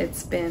 and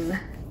it's been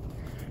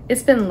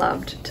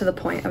loved to the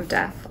point of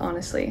death,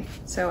 honestly.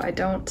 So I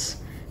don't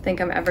think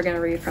I'm ever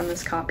gonna read from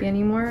this copy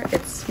anymore.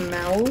 It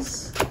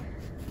smells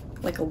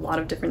like a lot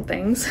of different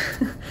things.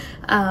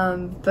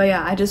 But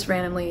yeah, I just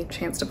randomly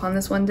chanced upon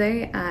this one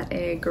day at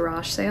a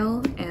garage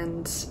sale,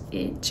 and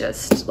it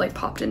just like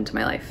popped into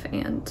my life,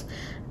 and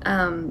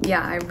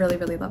yeah, I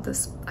really love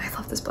this. I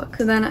love this book.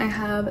 So then I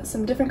have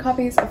some different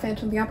copies of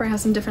Phantom of the Opera. It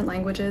has some different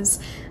languages.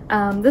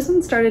 This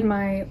one started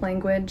my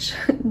language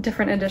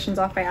different editions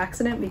off by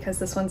accident, because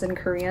this one's in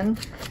Korean.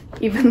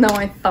 Even though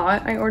I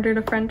thought I ordered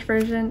a French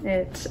version,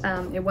 it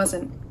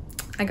wasn't.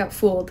 I got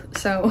fooled.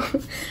 So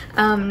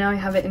now I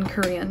have it in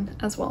Korean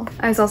as well.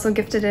 I was also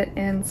gifted it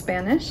in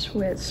Spanish,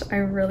 which I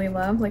really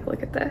love. Like,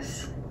 look at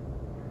this.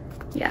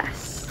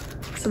 Yes.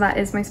 So that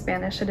is my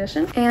Spanish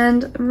edition.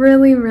 And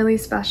really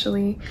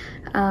specially,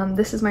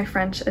 this is my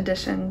French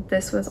edition.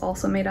 This was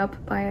also made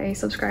up by a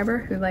subscriber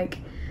who, like,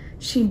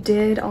 she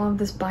did all of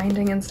this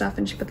binding and stuff,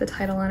 and she put the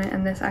title on it,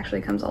 and this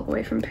actually comes all the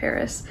way from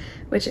Paris,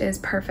 which is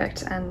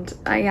perfect. And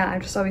yeah,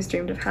 I've just always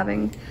dreamed of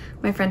having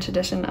my French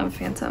edition of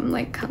Phantom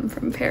like come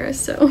from Paris,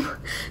 so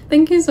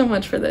thank you so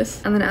much for this.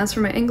 And then as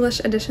for my English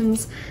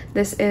editions,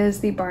 this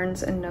is the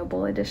Barnes &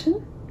 Noble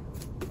edition.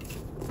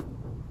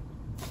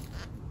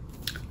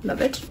 Love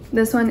it.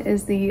 This one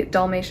is the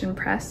Dalmatian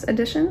Press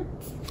edition.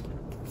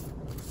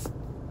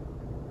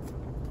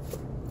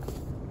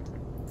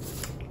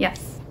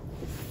 Yes.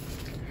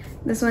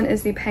 This one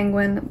is the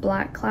Penguin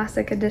Black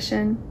Classic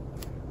edition.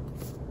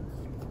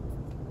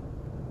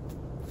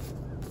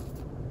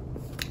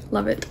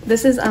 Love it.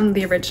 This is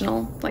the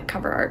original like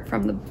cover art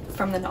from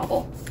the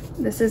novel.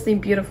 This is the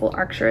beautiful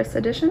Arcturus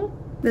edition.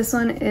 This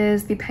one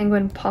is the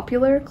Penguin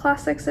Popular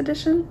Classics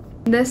edition.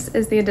 This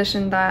is the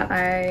edition that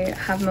I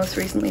have most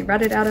recently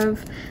read it out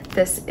of.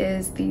 This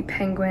is the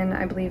Penguin,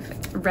 I believe,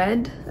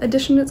 Red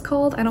edition it's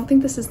called. I don't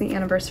think this is the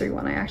anniversary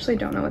one. I actually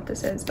don't know what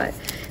this is, but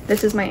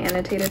this is my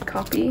annotated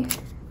copy.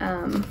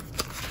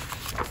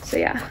 So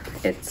yeah,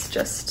 it's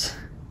just,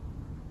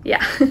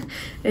 yeah,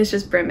 it's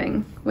just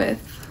brimming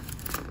with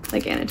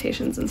like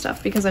annotations and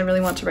stuff because I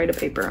really want to write a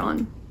paper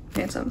on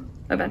Phantom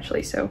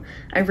eventually, so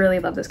I really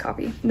love this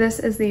copy. This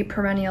is the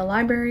Perennial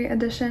Library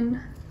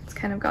edition. It's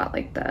kind of got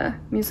like the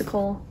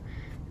musical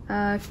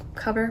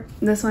cover.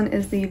 This one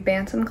is the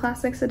Bantam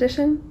Classics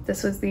edition.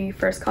 This was the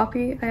first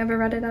copy I ever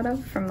read it out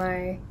of from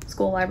my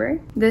school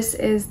library. This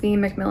is the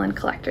Macmillan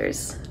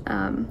Collector's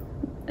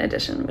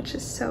edition, which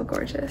is so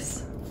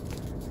gorgeous.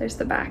 There's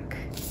the back.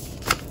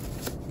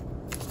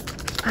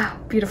 Ah,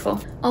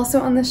 beautiful.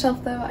 Also on this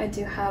shelf though, I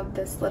do have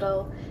this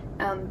little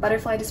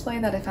butterfly display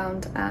that I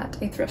found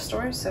at a thrift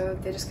store, so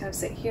they just kind of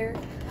sit here.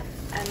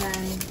 And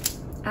then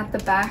at the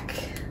back,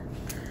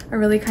 a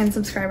really kind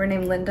subscriber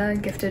named Linda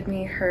gifted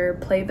me her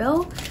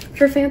playbill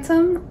for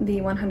Phantom, the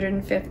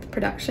 105th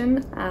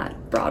production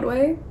at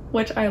Broadway,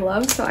 which I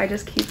love, so I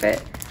just keep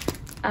it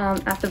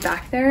at the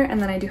back there,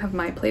 and then I do have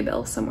my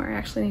playbill somewhere. I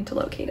actually need to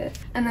locate it.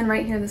 And then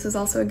right here, this is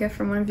also a gift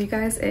from one of you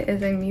guys. It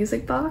is a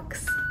music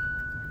box.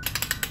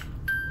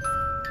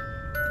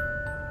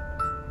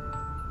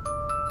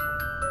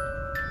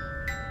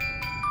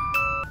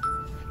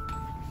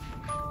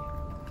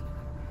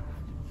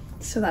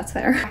 So that's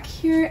there. Back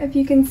here, if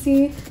you can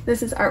see,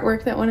 this is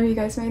artwork that one of you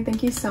guys made.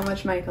 Thank you so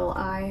much, Michael.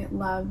 I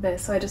love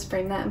this. So I just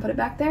framed that and put it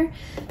back there.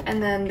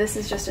 And then this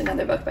is just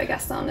another book by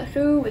Gaston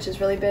Leroux, which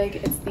is really big.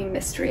 It's The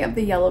Mystery of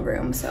the Yellow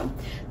Room. So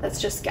that's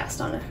just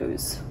Gaston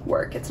Leroux's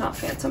work. It's not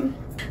Phantom.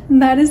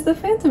 And that is the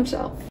Phantom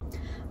shelf.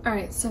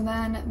 Alright, so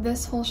then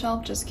this whole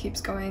shelf just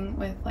keeps going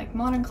with like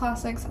modern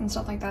classics and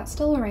stuff like that,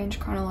 still arranged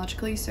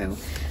chronologically. So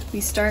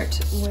we start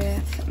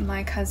with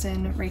My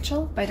Cousin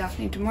Rachel by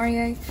Daphne du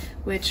Maurier,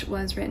 which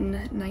was written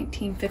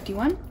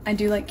 1951. I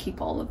do like keep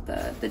all of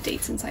the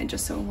dates inside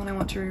just so when I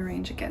want to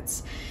rearrange it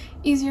gets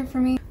easier for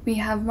me. We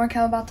have Mark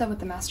Kawabata with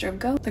The Master of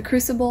Go, The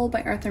Crucible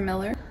by Arthur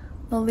Miller,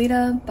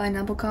 Lolita by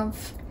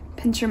Nabokov,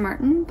 Pincher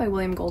Martin by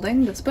William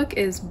Golding. This book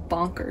is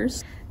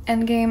bonkers.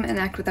 Endgame, An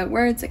Act Without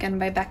Words, again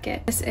by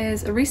Beckett. This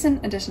is a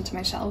recent addition to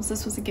my shelves.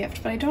 This was a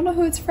gift, but I don't know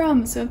who it's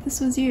from, so if this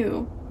was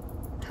you,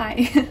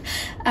 hi.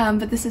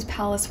 But this is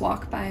Palace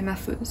Walk by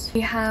Mahfouz.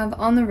 We have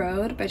On the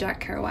Road by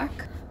Jack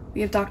Kerouac.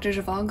 We have Dr.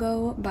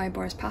 Zhivago by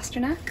Boris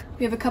Pasternak.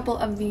 We have a couple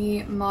of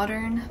the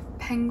modern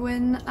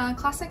Penguin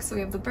classics. So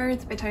we have The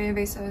Birds by Talia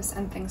Besos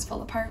and Things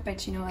Fall Apart by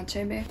Chinua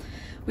Achebe.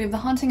 We have The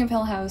Haunting of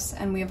Hill House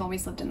and We Have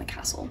Always Lived in the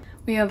Castle.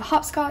 We have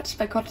Hopscotch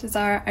by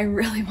Cortázar. I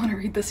really want to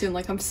read this soon,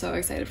 like I'm so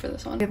excited for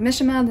this one. We have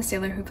Mishima, the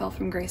Sailor Who Fell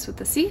from Grace with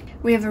the Sea.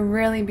 We have a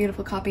really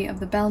beautiful copy of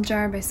The Bell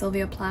Jar by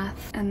Sylvia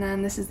Plath. And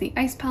then this is The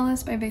Ice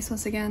Palace by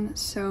Besos again.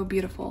 So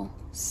beautiful.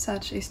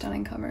 Such a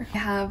stunning cover. We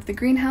have The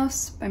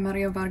Greenhouse by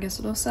Mario Vargas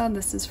Llosa.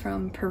 This is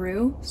from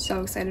Peru.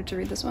 So excited to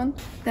read this one.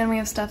 Then we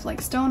have stuff like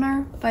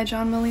Stoner by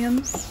John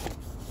Williams.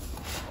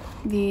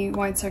 The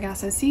Wide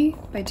Sargasso Sea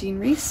by Jean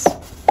Rhys.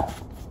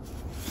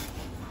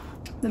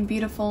 The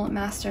Beautiful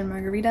Master and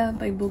Margarita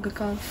by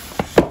Bulgakov.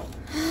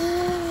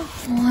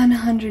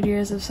 100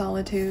 Years of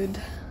Solitude.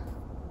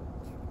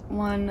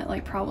 One,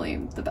 like probably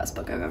the best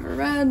book I've ever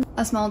read.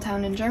 A Small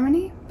Town in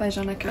Germany by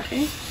Jean-Luc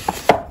Carré.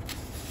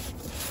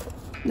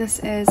 This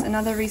is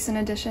another recent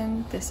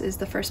edition. This is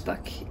the first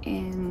book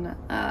in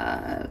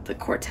the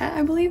quartet,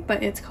 I believe,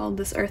 but it's called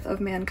This Earth of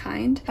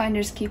Mankind.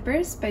 Finders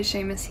Keepers by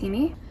Seamus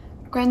Heaney.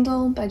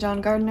 Grendel by John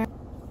Gardner.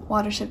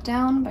 Watership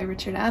Down by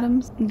Richard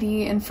Adams.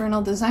 The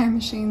Infernal Desire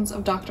Machines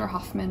of Dr.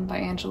 Hoffman by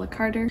Angela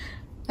Carter.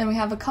 Then we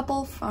have a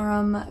couple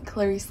from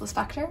Clarice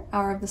Lispector,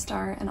 Hour of the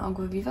Star and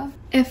Agua Viva.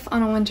 If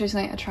on a Winter's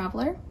Night a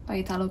Traveler by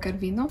Italo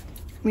Calvino.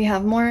 We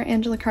have more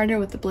Angela Carter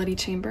with The Bloody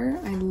Chamber.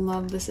 I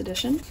love this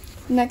edition.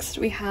 Next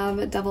we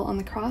have Devil on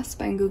the Cross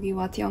by Ngugi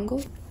wa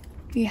Thiong'o.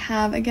 We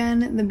have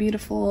again the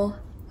beautiful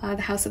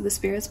The House of the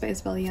Spirits by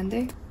Isabel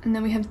Allende. And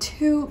then we have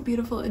two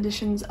beautiful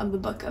editions of the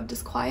Book of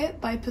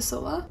Disquiet by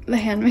Pessoa. The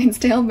Handmaid's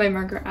Tale by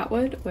Margaret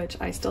Atwood, which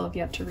I still have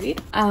yet to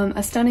read.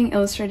 A stunning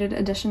illustrated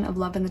edition of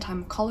Love in the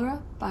Time of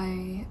Cholera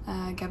by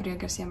Gabriel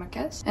Garcia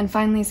Marquez. And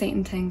finally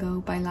Satan Tango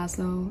by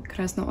Laszlo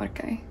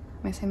Krasno-Orkai.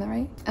 Am I saying that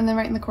right? And then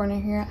right in the corner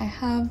here I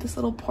have this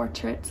little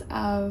portrait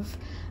of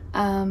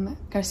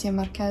Garcia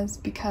Marquez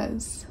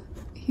because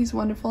he's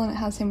wonderful and it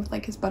has him with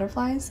like his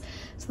butterflies.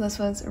 So this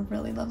was a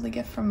really lovely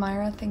gift from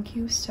Myra. Thank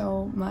you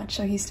so much.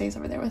 So he stays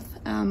over there with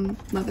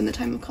Love in the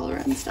Time of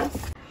Cholera and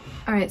stuff.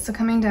 All right, so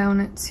coming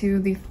down to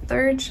the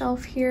third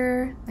shelf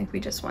here, like we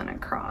just went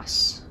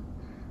across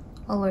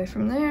all the way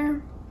from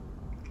there.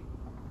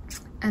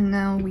 And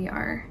now we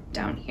are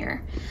down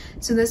here.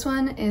 So this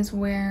one is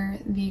where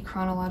the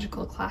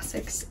chronological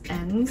classics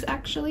ends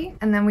actually.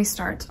 And then we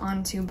start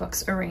onto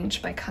books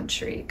arranged by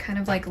country, kind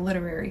of like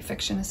literary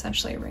fiction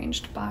essentially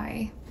arranged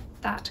by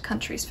that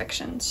country's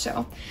fiction.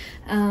 So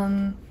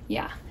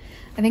yeah,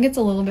 I think it's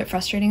a little bit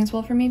frustrating as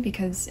well for me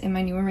because in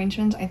my new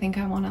arrangement, I think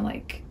I want to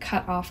like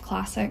cut off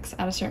classics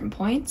at a certain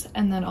point,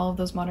 and then all of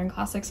those modern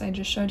classics I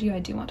just showed you, I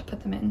do want to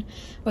put them in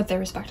with their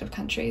respective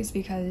countries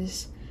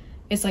because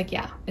it's like,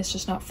 yeah, it's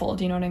just not full,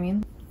 do you know what I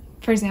mean?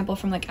 For example,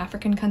 from like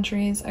African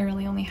countries, I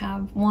really only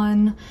have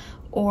one,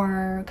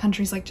 or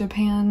countries like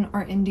Japan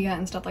or India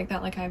and stuff like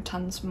that. Like I have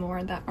tons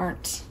more that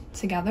aren't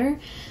together,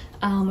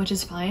 which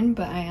is fine,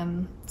 but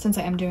since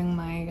I am doing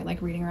my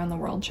like reading around the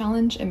world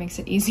challenge, it makes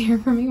it easier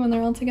for me when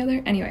they're all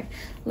together. Anyway,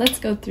 let's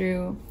go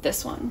through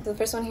this one. So the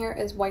first one here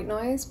is White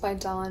Noise by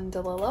Dawn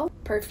DeLillo,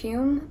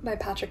 Perfume by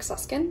Patrick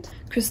Suskind,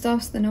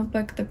 Christoph's The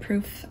Notebook, The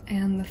Proof,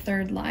 and The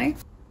Third Lie,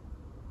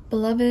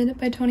 Beloved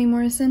by Toni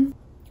Morrison,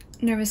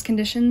 Nervous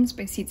Conditions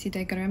by Tsitsi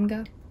de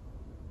Garemga,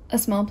 A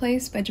Small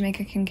Place by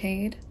Jamaica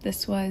Kincaid.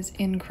 This was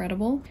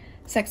incredible.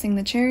 Sexing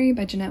the Cherry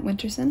by Jeanette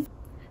Winterson,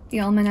 The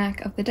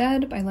Almanac of the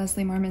Dead by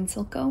Leslie Marmon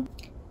Silko,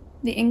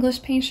 The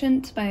English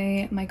Patient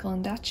by Michael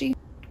Ondaatje,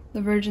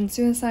 The Virgin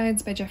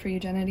Suicides by Jeffrey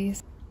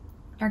Eugenides,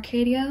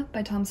 Arcadia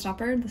by Tom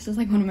Stoppard. This is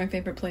like one of my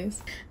favorite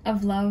plays.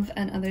 Of Love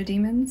and Other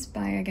Demons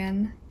by,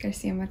 again,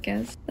 Garcia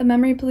Marquez, The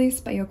Memory Police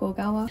by Yoko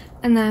Ogawa,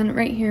 and then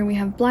right here we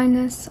have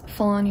Blindness,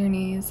 Fall on Your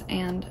Knees,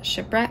 and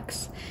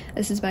Shipwrecks.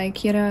 This is by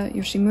Kira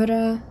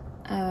Yoshimura,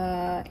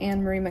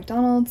 Anne-Marie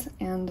MacDonald,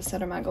 and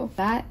Saramago.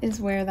 That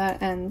is where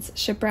that ends.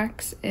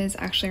 Shipwrecks is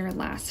actually our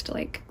last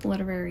like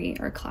literary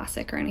or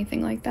classic or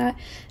anything like that,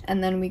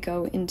 and then we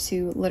go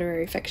into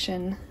literary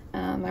fiction.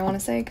 I want to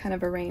say kind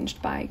of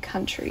arranged by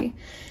country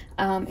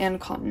and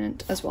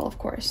continent as well, of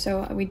course.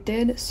 So we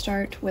did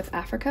start with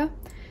Africa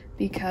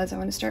because I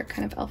want to start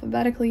kind of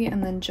alphabetically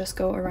and then just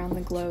go around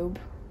the globe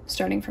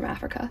starting from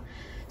Africa.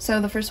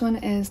 So the first one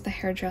is The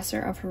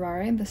Hairdresser of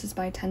Harare. This is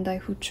by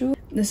Tendai Huchu.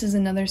 This is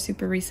another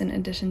super recent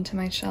addition to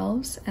my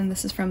shelves, and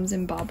this is from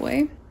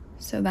Zimbabwe.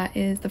 So that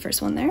is the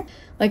first one there.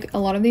 Like a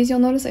lot of these you'll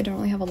notice I don't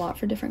really have a lot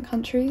for different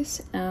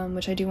countries,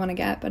 which I do want to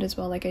get, but as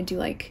well like I do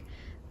like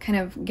kind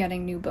of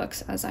getting new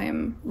books as I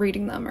am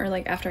reading them, or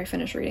like after I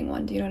finish reading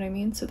one, do you know what I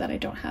mean? So that I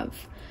don't have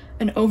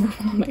an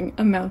overwhelming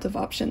amount of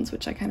options,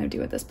 which I kind of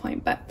do at this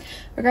point. But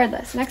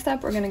regardless, next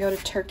up we're gonna go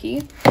to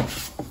Turkey.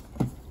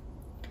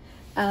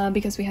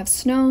 Because we have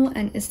Snow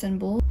and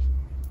Istanbul.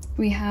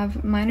 We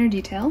have Minor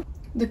Detail,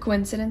 The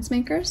Coincidence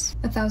Makers,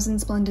 A Thousand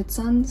Splendid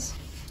Suns,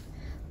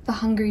 The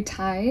Hungry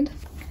Tide,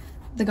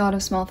 The God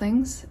of Small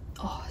Things.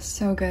 Oh,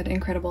 so good,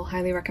 incredible,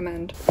 highly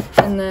recommend.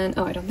 And then,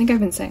 oh, I don't think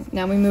I've been saying.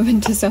 Now we move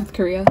into South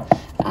Korea.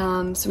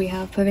 So we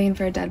have Pavane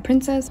for a Dead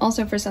Princess.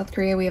 Also for South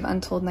Korea, we have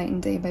Untold Night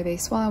and Day by Bae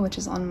Swa, which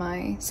is on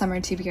my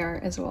summer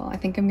TBR as well. I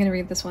think I'm gonna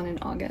read this one in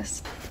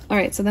August. All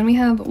right, so then we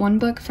have one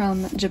book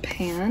from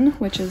Japan,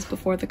 which is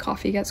Before the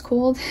Coffee Gets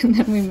Cold, and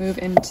then we move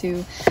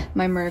into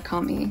my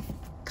Murakami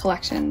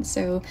collection.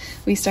 So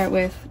we start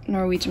with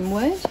Norwegian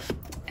Wood,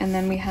 and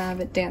then we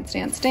have Dance,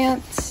 Dance,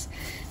 Dance,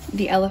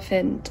 The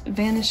Elephant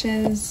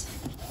Vanishes,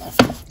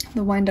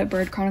 The Wind-Up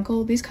Bird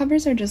Chronicle. These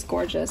covers are just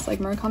gorgeous. Like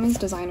Murakami's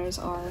designers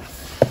are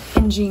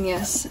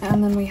ingenious.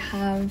 And then we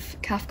have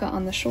Kafka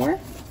on the Shore,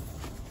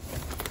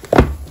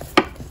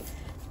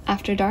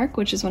 After Dark,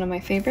 which is one of my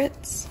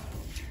favorites,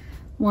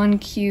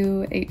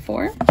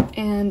 1Q84,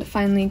 and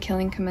finally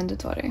Killing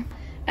Commendatore.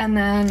 And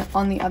then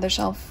on the other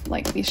shelf,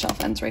 like these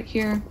shelf ends right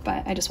here,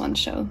 but I just wanted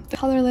to show the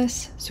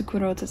colorless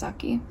Tsukuro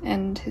Tazaki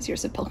and His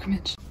Years of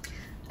Pilgrimage.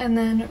 And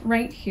then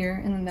right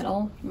here in the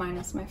middle,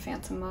 minus my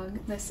phantom mug,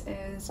 this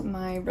is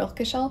my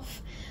Rilke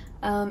shelf.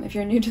 If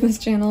you're new to this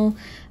channel,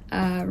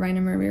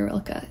 Rainer Maria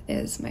Rilke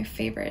is my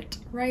favorite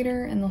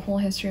writer in the whole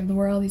history of the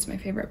world. He's my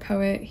favorite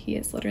poet. He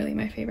is literally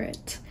my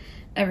favorite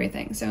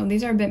everything. So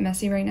these are a bit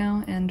messy right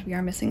now, and we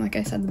are missing, like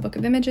I said, the Book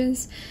of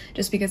Images,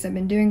 just because I've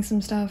been doing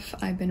some stuff.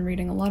 I've been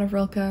reading a lot of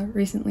Rilke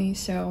recently,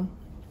 so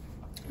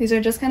these are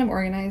just kind of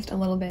organized a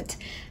little bit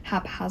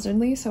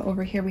haphazardly. So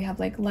over here we have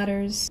like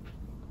letters,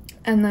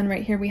 and then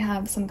right here we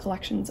have some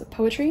collections of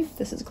poetry.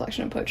 This is a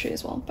collection of poetry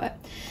as well,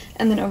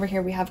 and then over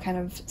here we have kind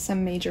of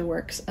some major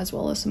works as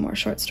well as some more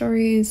short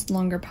stories,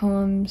 longer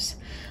poems,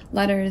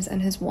 letters,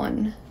 and his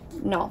one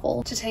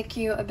novel. To take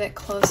you a bit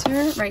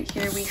closer, right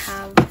here we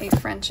have a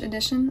French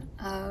edition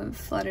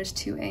of Letters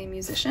to a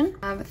Musician.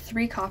 I have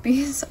 3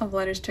 copies of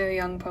Letters to a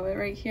Young Poet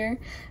right here,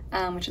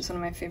 which is one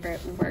of my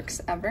favorite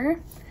works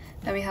ever.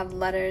 Then we have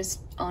Letters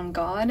on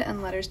God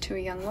and Letters to a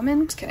Young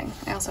Woman. Just kidding.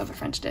 I also have a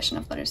French edition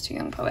of Letters to a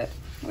Young Poet,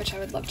 which I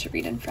would love to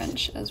read in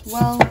French as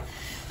well.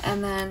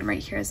 And then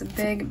right here is a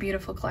big,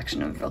 beautiful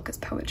collection of Rilke's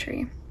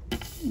poetry.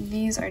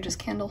 These are just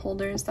candle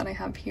holders that I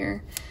have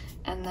here.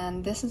 And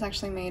then this is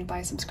actually made by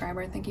a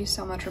subscriber. Thank you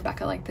so much,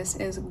 Rebecca. Like, this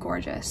is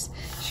gorgeous.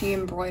 She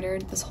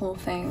embroidered this whole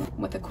thing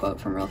with a quote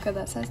from Rilke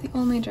that says, "The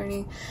only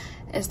journey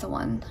is the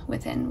one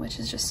within," which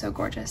is just so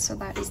gorgeous. So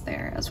that is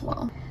there as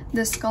well.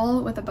 This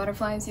skull with the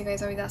butterflies you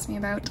guys always ask me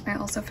about, I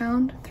also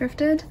found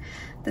thrifted.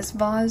 This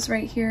vase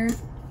right here,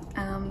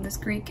 this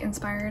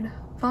Greek-inspired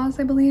vase,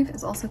 I believe,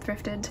 is also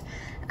thrifted.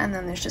 And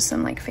then there's just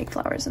some like fake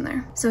flowers in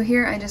there. So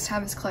here I just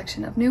have his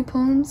collection of new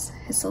poems,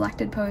 his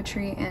selected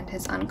poetry, and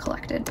his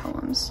uncollected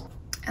poems.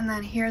 And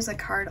then here's a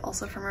card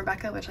also from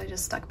Rebecca, which I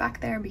just stuck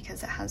back there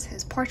because it has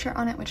his portrait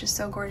on it, which is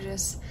so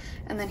gorgeous.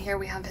 And then here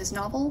we have his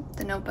novel,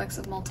 The Notebooks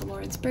of Malta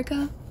Lords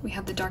Bricca. We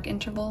have The Dark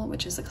Interval,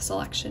 which is a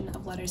selection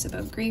of letters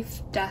about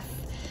grief,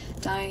 death,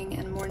 Dying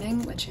and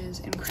Mourning, which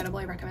is incredible.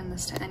 I recommend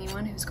this to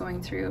anyone who's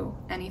going through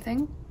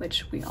anything,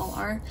 which we all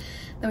are.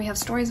 Then we have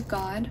Stories of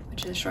God,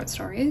 which is short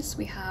stories.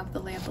 We have The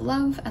Lay of the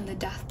Love and the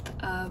Death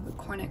of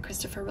Cornet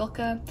Christopher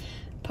Rilke,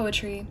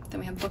 poetry.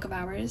 Then we have Book of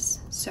Hours,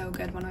 so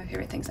good, one of my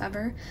favorite things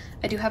ever.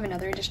 I do have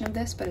another edition of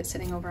this, but it's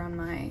sitting over on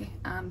my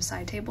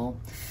side table.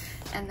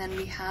 And then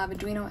we have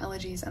Duino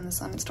Elegies and the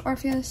Sonnets to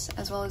Orpheus,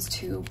 as well as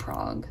 2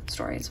 Prague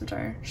stories, which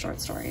are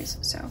short stories.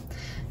 So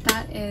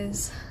that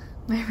is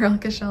my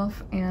Rilke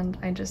shelf, and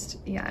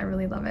I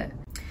really love it.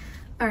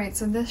 Alright,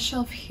 so this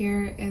shelf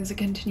here is a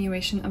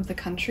continuation of the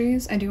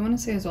countries. I do want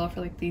to say as well,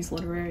 for like these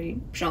literary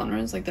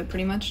genres, like they're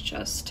pretty much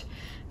just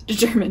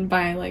determined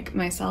by like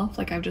myself.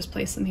 Like I've just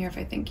placed them here if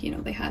I think, you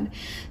know, they had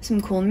some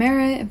cool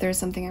merit, if there's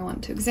something I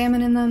want to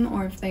examine in them,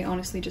 or if they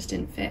honestly just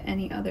didn't fit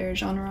any other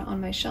genre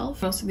on my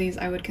shelf. Most of these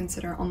I would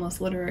consider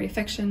almost literary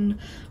fiction,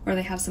 or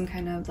they have some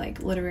kind of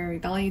like literary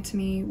value to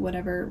me,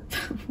 whatever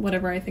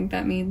I think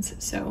that means.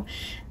 So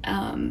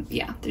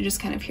yeah, they're just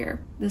kind of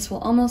here. This will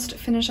almost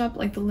finish up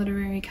like the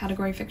literary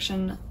category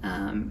fiction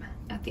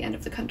at the end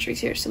of the countries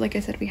here. So like I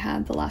said, we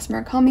had The Last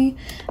Murakami,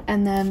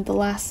 and then the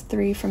last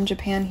 3 from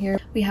Japan here.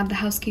 We have The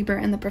Housekeeper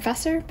and the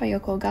Professor by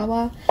Yoko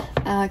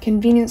Ogawa,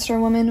 Convenience Store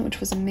Woman,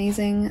 which was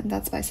amazing,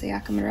 that's by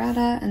Sayaka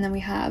Murata, and then we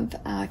have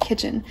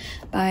Kitchen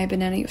by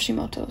Banana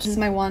Yoshimoto. This is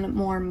my one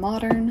more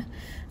modern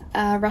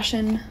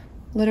Russian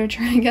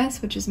literature, I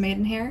guess, which is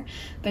Maidenhair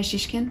by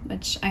Shishkin,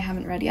 which I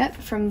haven't read yet.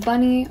 From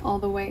Bunny all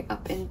the way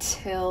up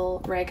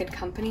until Ragged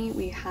Company,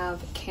 we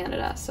have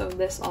Canada. So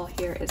this all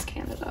here is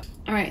Canada.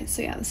 Alright,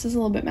 so yeah, this is a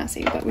little bit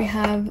messy, but we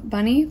have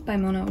Bunny by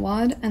Mona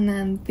Awad, and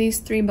then these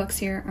 3 books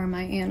here are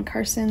my Anne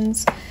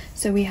Carson's.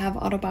 So we have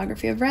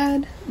Autobiography of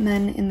Red,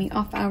 Men in the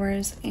Off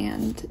Hours,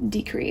 and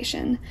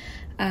Decreation.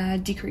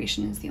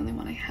 Decreation is the only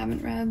one I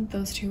haven't read.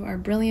 Those 2 are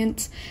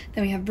brilliant.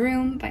 Then we have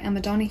Broom by Emma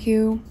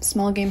Donoghue,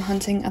 Small Game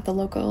Hunting at the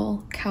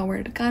Local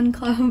Coward Gun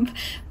Club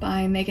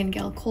by Megan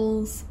Gale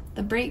Coles,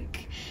 The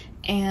Break,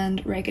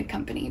 and Ragged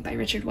Company by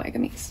Richard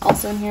Wagamise.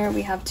 Also in here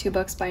we have 2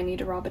 books by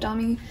Anita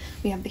Rabadami.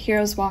 We have The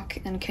Hero's Walk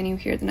and Can You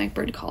Hear the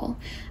Nightbird Call?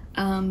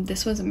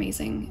 This was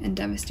amazing and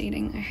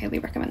devastating. I highly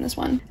recommend this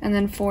one. And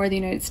then for the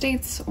United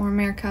States or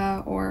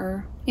America,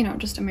 or you know,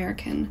 just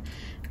American,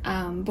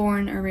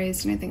 born or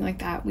raised anything like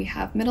that, we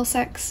have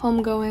Middlesex,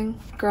 Homegoing,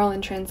 Girl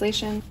in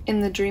Translation,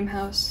 In the Dream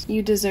House,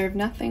 You Deserve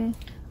Nothing,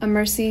 A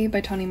Mercy by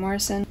Toni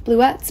Morrison,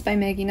 Bluets by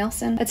Maggie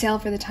Nelson, A Tale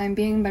for the Time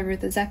Being by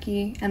Ruth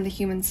Ozeki, and The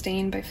Human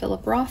Stain by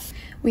Philip Roth.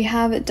 We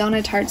have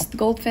Donna Tartt's The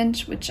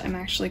Goldfinch, which I'm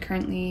actually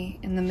currently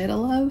in the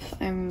middle of.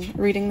 I'm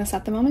reading this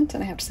at the moment,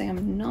 and I have to say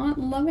I'm not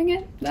loving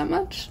it that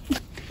much.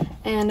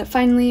 And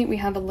finally, we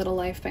have A Little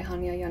Life by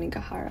Hanya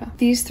Yanagihara.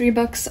 These 3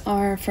 books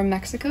are from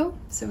Mexico.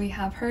 So we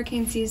have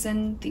Hurricane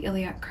Season, The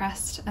Iliac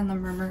Crest, and The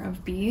Murmur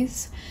of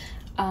Bees.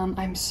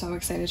 I'm so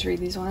excited to read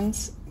these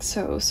ones.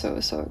 So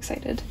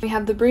excited. We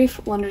have The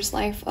Brief Wondrous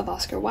Life of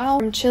Oscar Wilde.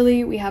 From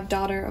Chile, we have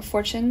Daughter of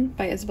Fortune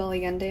by Isabel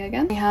Allende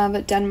again. We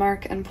have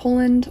Denmark and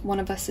Poland, One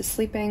of Us is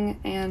Sleeping,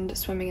 and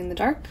Swimming in the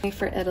Dark.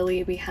 For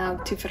Italy, we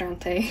have Tu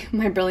Ferrante,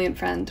 My Brilliant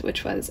Friend,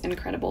 which was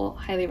incredible,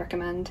 highly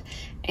recommend,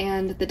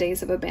 and The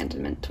Days of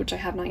Abandonment, which I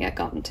have not yet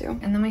gotten to.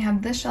 And then we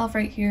have this shelf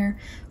right here,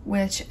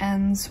 which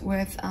ends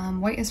with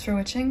White is for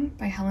Witching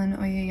by Helen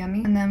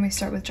Oyeyemi, and then we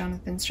start with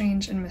Jonathan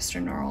Strange and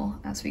Mr. Norrell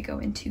as we go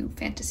into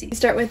fantasy. We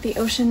start with The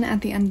Ocean at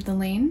the End of the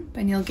Lane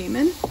by Neil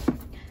Gaiman.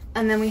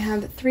 And then we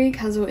have 3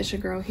 Kazuo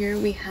Ishiguro here.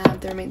 We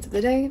have The Remains of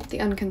the Day, The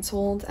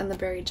Unconsoled, and The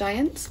Buried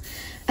Giants.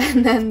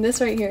 And then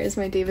this right here is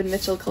my David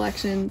Mitchell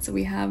collection. So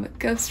we have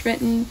Ghost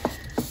Written,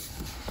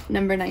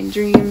 Number 9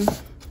 Dream,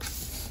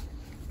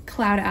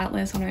 Cloud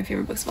Atlas, one of my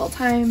favorite books of all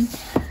time,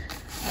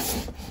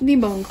 The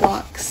Bone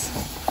Clocks,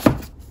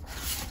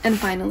 and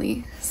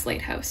finally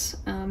Slate House.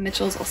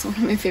 Mitchell is also one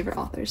of my favorite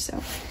authors,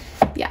 so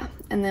yeah.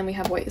 And then we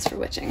have White is for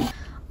Witching.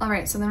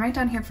 Alright, so then right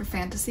down here for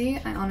fantasy,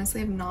 I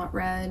honestly have not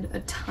read a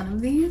ton of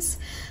these.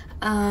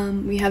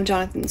 We have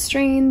Jonathan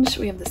Strange,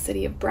 we have The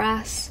City of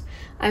Brass.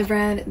 I've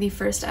read the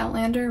first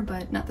Outlander,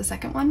 but not the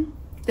second one.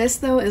 This,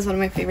 though, is one of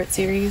my favorite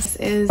series. This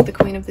is the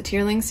Queen of the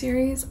Tearling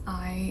series.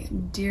 I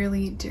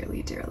dearly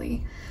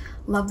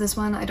love this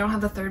one. I don't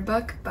have the 3rd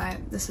book,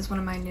 but this is one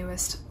of my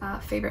newest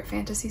favorite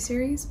fantasy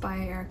series by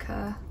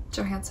Erica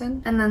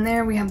Johansson. And then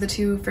there we have the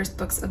 2 first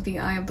books of the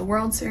Eye of the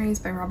World series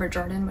by Robert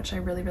Jordan, which I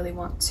really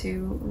want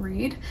to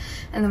read.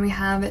 And then we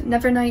have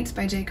Nevernight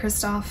by Jay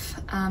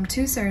Kristoff,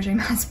 2 Sarah J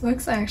Maas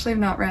books. I actually have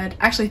not read,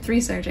 actually 3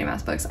 Sarah J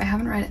Maas books. I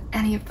haven't read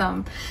any of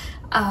them.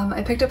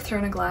 I picked up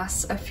Throne of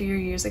Glass a few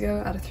years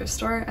ago at a thrift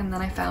store, and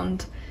then I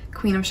found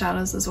Queen of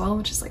Shadows as well,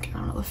 which is like, I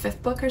don't know, the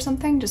 5th book or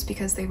something, just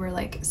because they were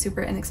like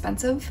super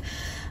inexpensive.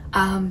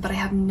 But I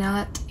have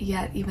not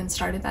yet even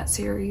started that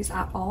series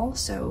at all,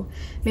 so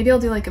maybe I'll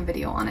do like a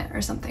video on it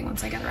or something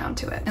once I get around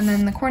to it. And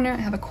then in the corner I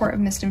have A Court of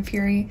Mist and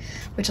Fury,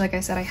 which, like I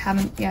said, I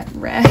haven't yet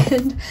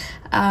read.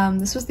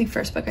 This was the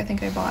first book I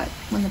think I bought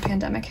when the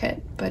pandemic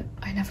hit, but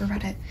I never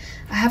read it.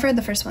 I have read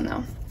the first one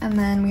though. And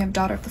then we have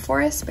Daughter of the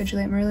Forest by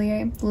Juliette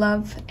Marillier,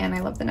 love, and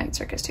I love The Night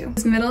Circus too.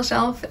 This middle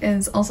shelf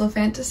is also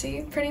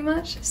fantasy pretty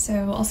much,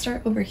 so I'll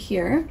start over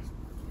here.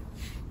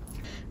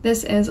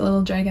 This is a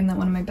little dragon that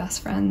one of my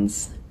best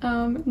friends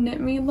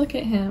knit me. Look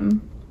at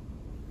him.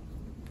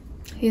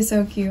 He's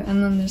so cute.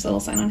 And then there's a little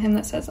sign on him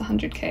that says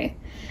 100K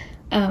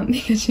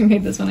because she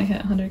made this when I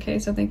hit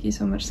 100K. So thank you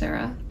so much,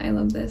 Sarah. I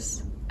love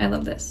this. I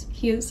love this.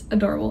 He is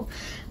adorable.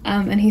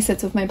 And he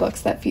sits with my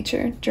books that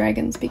feature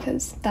dragons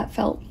because that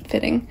felt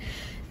fitting.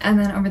 And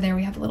then over there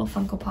we have a little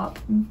Funko Pop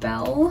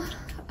bell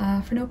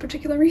for no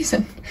particular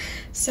reason.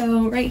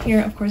 So right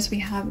here, of course, we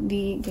have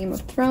the Game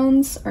of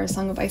Thrones or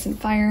Song of Ice and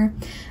Fire.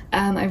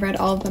 I've read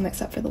all of them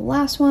except for the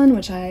last one,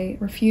 which I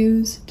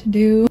refuse to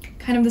do.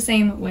 Kind of the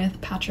same with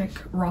Patrick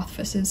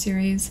Rothfuss's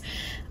series.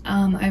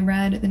 I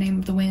read The Name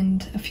of the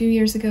Wind a few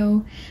years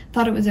ago,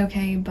 thought it was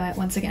okay, but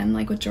once again,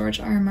 like with George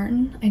R.R.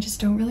 Martin, I just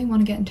don't really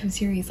want to get into a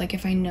series like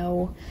if I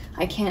know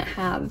I can't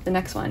have the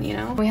next one, you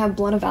know? We have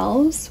Blood of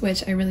Elves,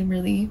 which I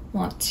really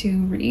want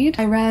to read.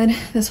 I read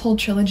this whole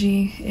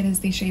trilogy. It is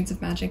the Shades of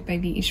Magic by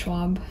V.E.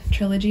 Schwab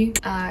trilogy.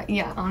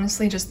 Yeah,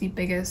 honestly, just the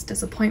biggest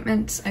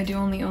disappointment. I do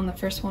only own the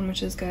first one,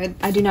 which is good.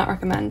 I do not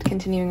recommend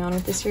continuing on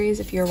with this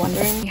series if you're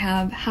wondering. We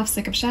have Half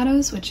Sick of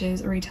Shadows, which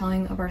is a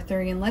retelling of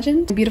Arthurian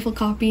legend. A beautiful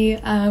copy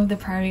of The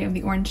Priory of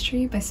the Orange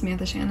Tree by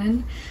Samantha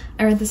Shannon.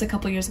 I read this a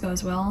couple years ago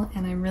as well,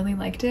 and I really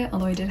liked it,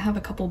 although I did have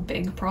a couple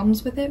big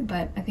problems with it,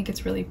 but I think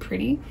it's really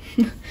pretty.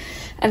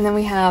 And then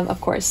we have,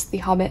 of course, The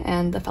Hobbit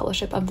and The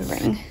Fellowship of the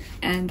Ring.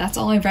 And that's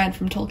all I've read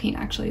from Tolkien,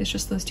 actually. It's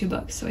just those two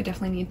books, so I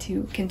definitely need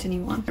to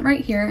continue on. Right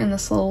here in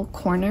this little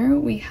corner,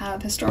 we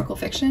have historical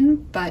fiction,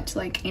 but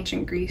like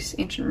ancient Greece,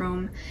 ancient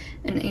Rome,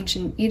 and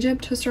ancient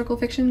Egypt historical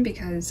fiction,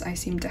 because I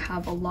seem to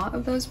have a lot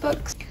of those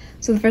books.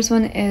 So the first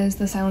one is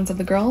The Silence of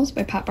the Girls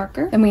by Pat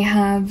Barker. Then we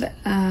have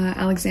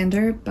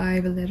Alexander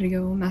by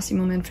Valerio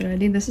Massimo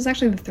Manfredi. This is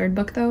actually the third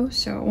book though,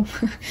 so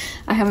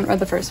I haven't read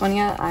the first one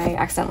yet. I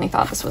accidentally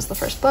thought this was the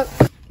first book.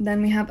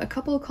 Then we have a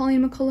couple of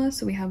Colleen McCullough,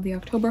 so we have The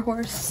October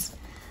Horse,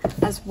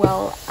 as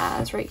well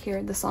as right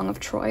here, The Song of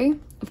Troy.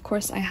 Of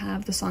course, I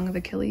have The Song of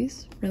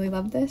Achilles, really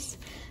love this.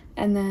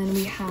 And then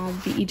we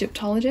have The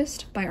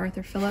Egyptologist by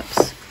Arthur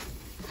Phillips,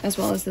 as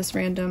well as this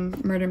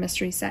random murder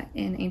mystery set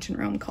in ancient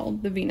Rome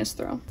called The Venus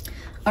Throw.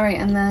 All right,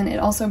 and then it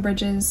also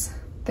bridges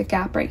the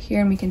gap right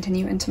here and we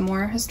continue into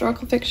more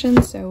historical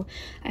fiction. So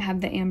I have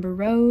The Amber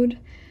Road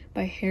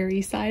by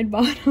Harry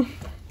Sidebottom.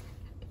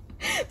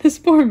 This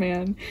poor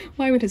man,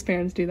 why would his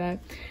parents do that?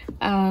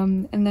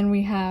 And then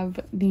we have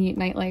The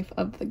Nightlife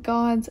of the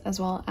Gods, as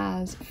well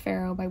as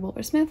Pharaoh by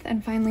Wilbur Smith.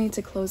 And finally,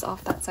 to close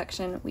off that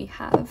section, we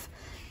have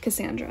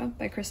Cassandra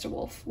by Krista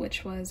Wolf,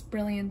 which was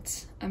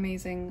brilliant,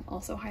 amazing,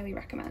 also highly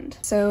recommend.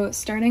 So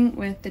starting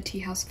with The Tea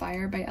House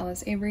Fire by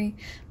Ellis Avery,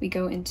 we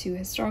go into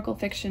historical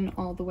fiction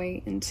all the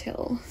way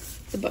until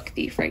The Book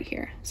Thief right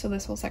here. So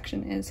this whole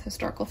section is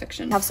historical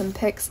fiction. We have some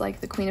picks like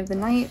The Queen of the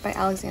Night by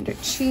Alexander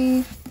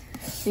Chee.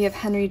 We have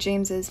Henry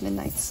James's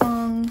Midnight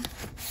Song,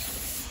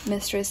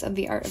 Mistress of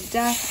the Art of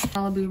Death,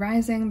 Malibu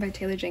Rising by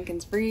Taylor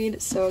Jenkins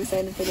Breed. So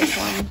excited for this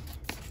one.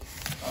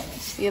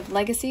 We have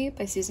Legacy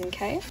by Susan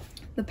Kay,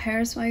 The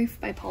Paris Wife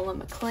by Paula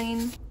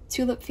McLean,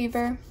 Tulip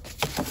Fever,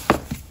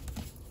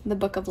 The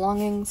Book of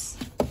Longings,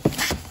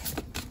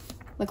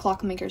 The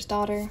Clockmaker's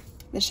Daughter,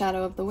 The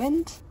Shadow of the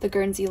Wind, The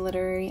Guernsey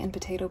Literary and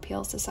Potato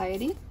Peel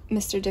Society,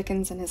 Mr.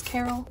 Dickens and His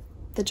Carol,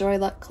 The Joy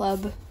Luck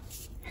Club,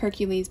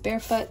 Hercules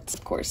Barefoot,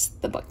 of course,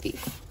 The Book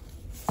Thief.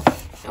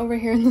 Over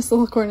here in this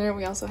little corner,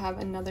 we also have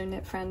another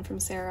knit friend from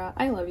Sarah.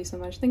 I love you so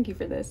much. Thank you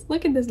for this.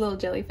 Look at this little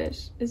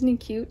jellyfish. Isn't he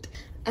cute?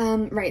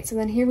 Right, so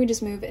then here we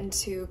just move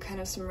into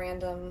kind of some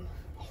random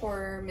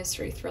horror,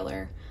 mystery,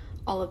 thriller,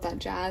 all of that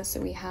jazz.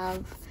 So we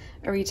have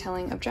a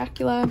retelling of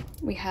Dracula,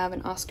 we have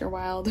an Oscar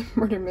Wilde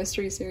murder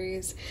mystery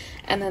series,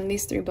 and then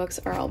these three books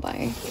are all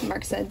by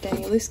Mark-Z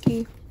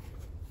Danielewski,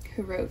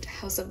 who wrote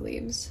House of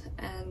Leaves.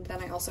 And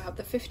then I also have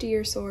The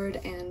 50-Year Sword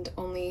and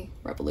Only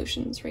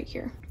Revolutions right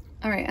here.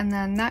 All right, and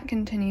then that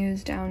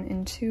continues down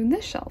into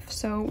this shelf,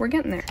 so we're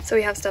getting there. So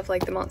we have stuff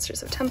like The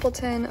Monsters of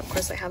Templeton. Of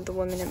course, I have The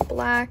Woman in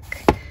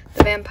Black,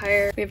 The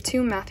Vampire. We have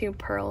two Matthew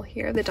Pearl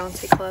here, The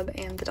Dante Club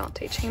and The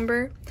Dante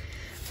Chamber.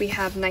 We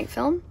have Night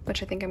Film,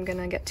 which I think I'm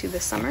gonna get to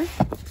this summer.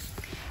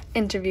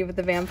 Interview with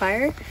the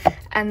Vampire.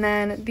 And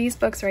then these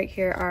books right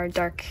here are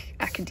Dark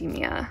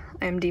Academia.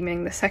 I am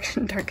deeming this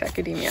section Dark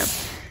Academia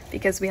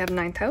because we have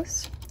Ninth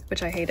House,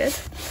 which I hated,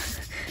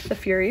 The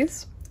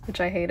Furies, which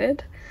I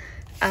hated,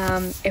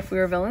 If We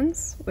Were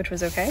Villains, which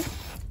was okay,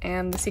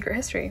 and The Secret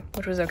History,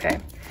 which was okay,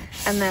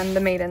 and then The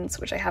Maidens,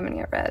 which I haven't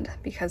yet read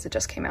because it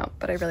just came out,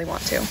 but I really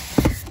want to.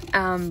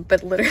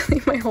 But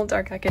literally my whole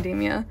Dark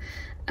Academia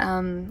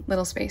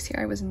little space here,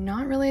 I was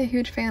not really a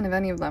huge fan of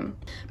any of them.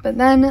 But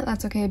then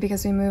that's okay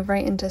because we move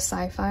right into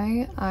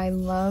sci-fi. I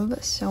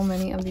love so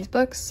many of these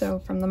books. So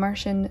from The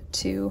Martian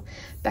to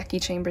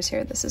Becky Chambers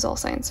here, this is all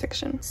science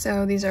fiction.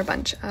 So these are a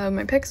bunch of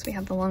my picks. We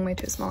have The Long Way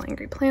to a Small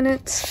Angry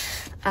Planet.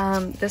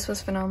 This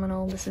was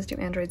phenomenal. This is Do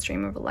Androids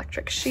Dream of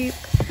Electric Sheep.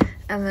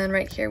 And then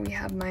right here we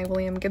have my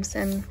William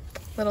Gibson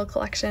little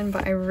collection,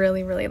 but I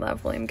really, really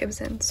love William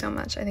Gibson so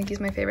much. I think he's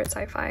my favorite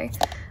sci-fi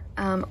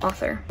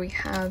author. We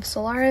have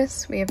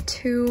Solaris, we have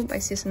two by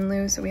Susan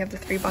Liu, so we have The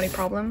Three Body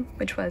Problem,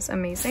 which was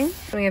amazing.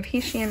 And we have He,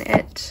 She, and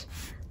It,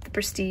 The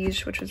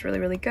Prestige, which was really,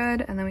 really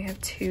good. And then we have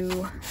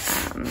two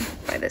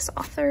by this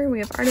author. We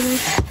have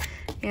Artemis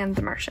and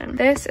The Martian.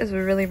 This is a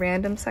really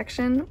random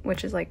section,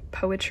 which is like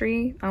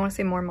poetry. I want to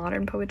say more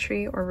modern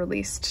poetry, or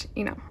released,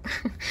 you know,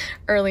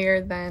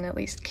 earlier than at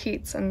least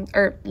Keats,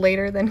 or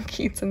later than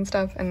Keats and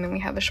stuff. And then we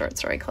have a short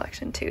story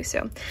collection too.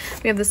 So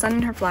we have The Sun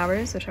and Her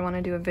Flowers, which I want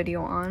to do a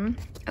video on,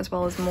 as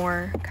well as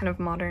more kind of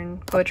modern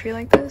poetry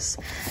like this.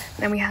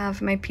 Then we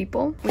have My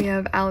People. We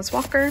have Alice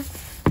Walker.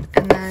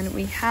 And then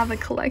we have a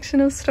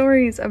collection of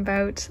stories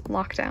about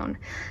lockdown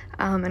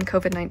and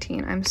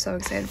COVID-19. I'm so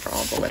excited for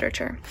all the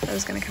literature that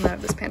is going to come out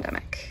of this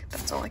pandemic.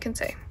 That's all I can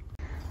say.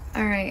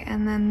 All right,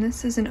 and then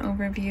this is an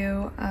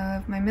overview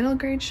of my middle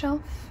grade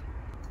shelf.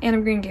 Anne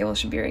of Green Gables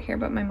should be right here,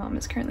 but my mom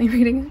is currently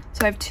reading it.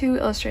 So I have two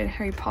illustrated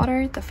Harry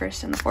Potter, the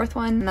first and the fourth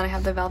one, and then I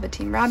have the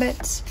Velveteen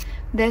Rabbit.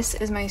 This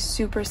is my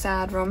super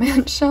sad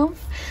romance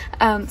shelf.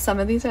 Some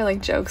of these are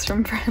like jokes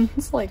from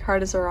friends, like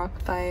Hard as a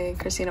Rock by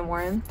Christina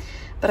Warren,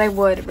 but I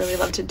would really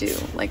love to do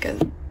like a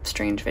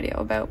strange video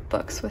about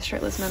books with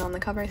shirtless men on the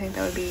cover. I think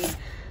that would be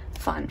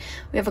fun.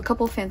 We have a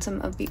couple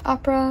Phantom of the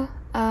Opera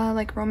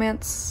like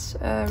romance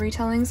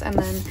retellings, and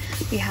then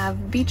we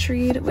have Beach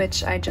Read,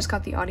 which I just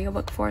got the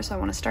audiobook for, so I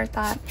want to start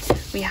that.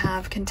 We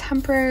have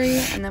Contemporary,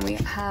 and then we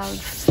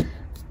have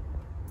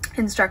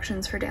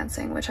Instructions for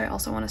Dancing, which I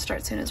also want to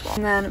start soon as well.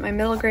 And then my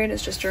middle grade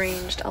is just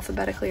arranged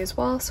alphabetically as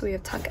well, so we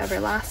have Tuck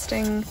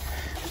Everlasting.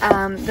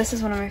 This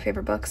is one of my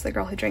favorite books, The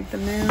Girl Who Drank the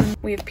Moon.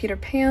 We have Peter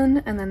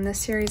Pan, and then this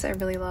series I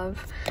really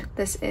love.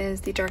 This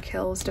is The Dark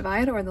Hills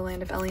Divide, or The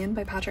Land of Elian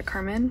by Patrick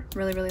Carman.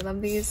 Really, really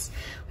love these.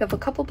 We have a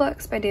couple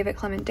books by David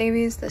Clement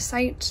Davies, The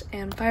Sight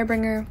and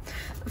Firebringer.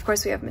 Of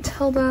course, we have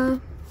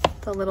Matilda,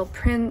 The Little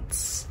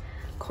Prince,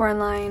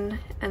 Coraline,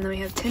 and then we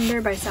have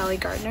Tinder by Sally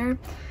Gardner.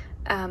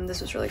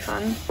 This was really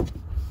fun.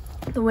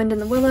 The Wind in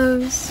the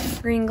Willows,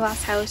 Green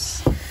Glass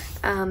House,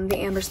 The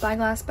Amber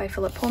Spyglass by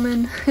Philip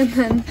Pullman, and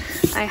then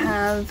I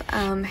have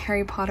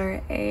Harry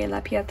Potter e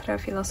la Pietra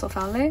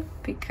Filosofale,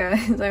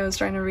 because I was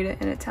trying to read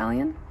it in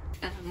Italian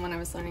when I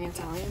was learning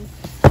Italian.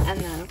 And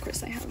then of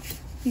course I have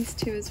these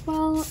two as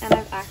well, and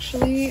I've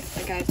actually,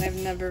 guys,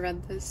 I've never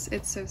read this,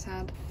 it's so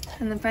sad.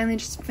 And then finally,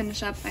 just to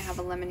finish up, I have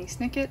a Lemony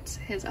Snicket,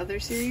 his other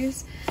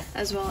series,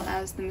 as well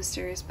as The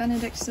Mysterious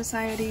Benedict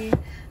Society,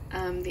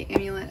 The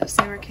Amulet of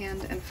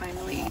Samarkand, and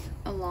finally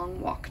A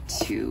Long Walk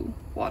to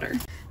Water.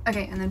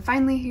 Okay, and then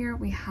finally here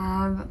we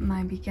have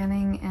my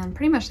beginning and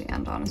pretty much the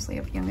end, honestly,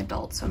 of young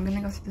adult. So I'm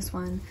gonna go through this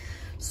one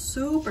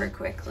super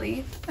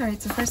quickly. All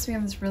right, so first we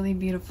have this really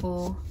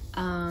beautiful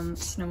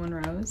Snow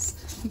and Rose,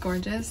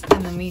 gorgeous,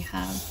 and then we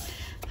have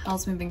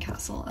Howl's Moving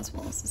Castle, as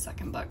well as the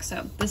second book.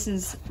 So this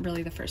is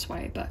really the first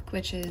YA book,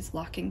 which is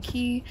Lock and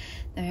Key.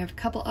 Then we have a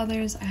couple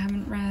others I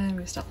haven't read. We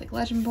have stuff like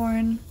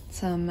Legendborn,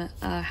 some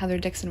Heather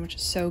Dixon, which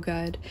is so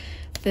good.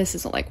 This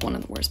is like one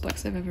of the worst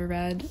books I've ever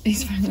read.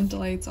 These are the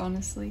delights,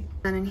 honestly.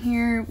 Then in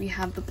here we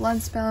have The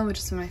Blood Spell, which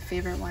is one of my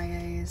favorite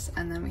YAs,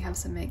 and then we have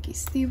some Maggie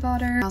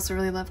Stiefvater. I also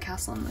really love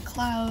Castle in the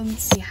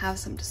Clouds. We have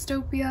some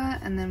dystopia,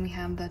 and then we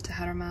have the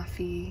Tahara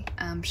Mafi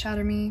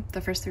Shatter Me, the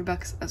first 3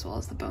 books, as well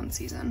as the Bone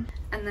Season.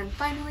 And then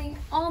finally,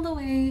 all the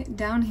way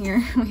down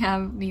here, we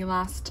have the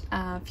last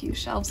few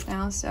shelves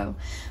now. So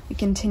we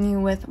continue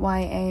with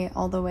YA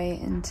all the way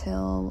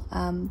until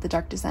The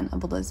Dark Descent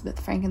of Elizabeth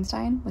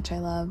Frankenstein, which I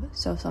love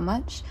so, so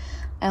much.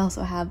 I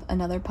also have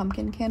another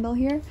pumpkin candle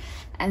here,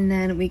 and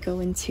then we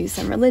go into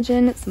some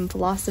religion, some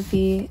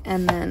philosophy,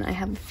 and then I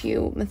have a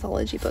few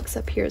mythology books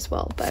up here as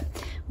well. But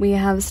we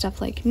have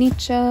stuff like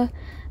Nietzsche.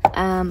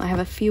 I have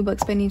a few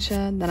books by Nietzsche.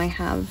 Then I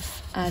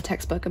have a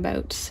textbook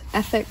about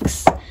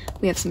ethics.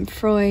 We have some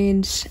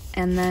Freud,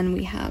 and then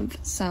we have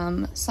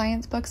some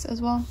science books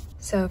as well.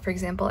 So for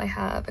example, I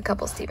have a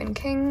couple Stephen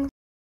King.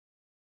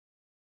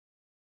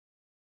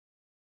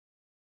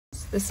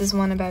 This is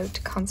one about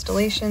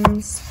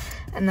constellations,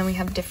 and then we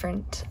have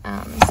different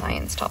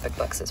science topic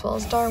books, as well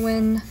as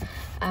Darwin.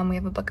 We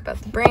have a book about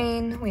the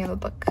brain. We have a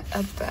book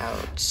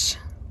about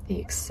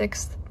the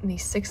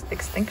sixth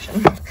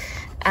extinction.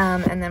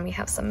 And then we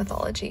have some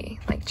mythology,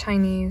 like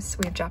Chinese.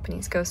 We have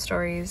Japanese ghost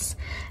stories.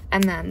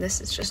 And then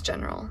this is just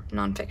general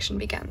nonfiction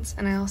begins.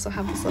 And I also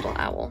have this little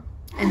owl,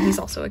 and he's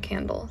also a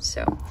candle.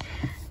 So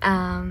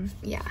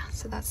yeah,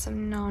 so that's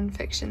some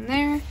nonfiction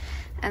there.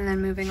 And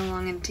then moving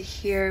along into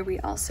here, we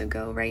also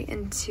go right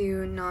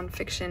into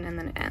nonfiction, and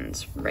then it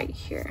ends right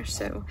here.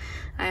 So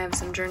I have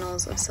some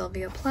journals of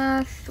Sylvia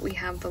Plath. We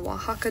have the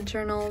Oaxaca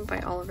Journal by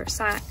Oliver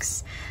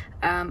Sacks,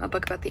 a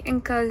book about the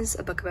Incas,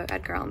 a book about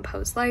Edgar Allan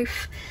Poe's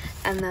life,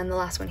 and then the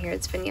last one here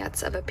is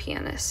Vignettes of a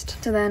Pianist.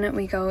 So then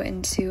we go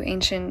into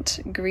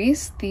ancient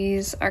Greece.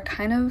 These are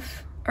kind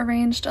of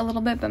arranged a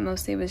little bit, but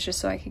mostly it was just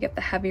so I could get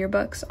the heavier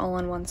books all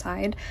on one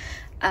side.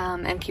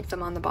 and keep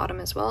them on the bottom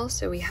as well.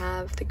 So we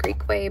have The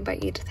Greek Way by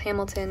Edith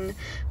Hamilton.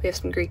 We have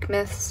some Greek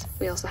myths.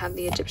 We also have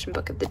the Egyptian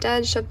Book of the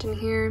Dead shoved in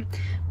here.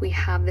 We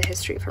have the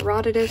History of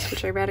Herodotus,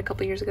 which I read a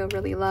couple years ago,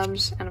 really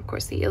loved. And of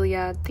course the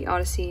Iliad, the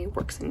Odyssey,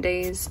 Works and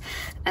Days.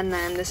 And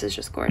then this is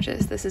just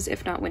gorgeous. This is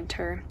If Not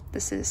Winter.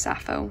 This is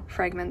Sappho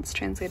Fragments,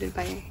 translated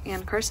by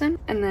Anne Carson.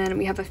 And then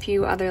we have a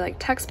few other like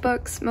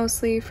textbooks,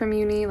 mostly from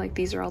uni. Like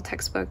these are all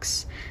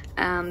textbooks.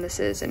 This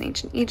is an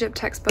ancient Egypt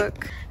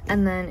textbook.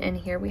 And then in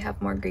here we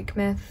have more Greek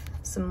myth,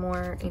 some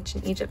more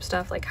ancient Egypt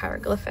stuff like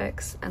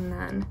hieroglyphics, and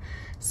then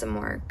some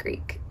more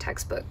Greek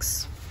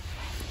textbooks.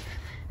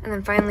 And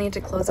then finally,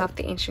 to close off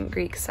the ancient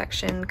Greek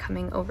section,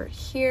 coming over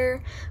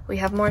here, we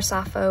have more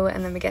Sappho,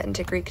 and then we get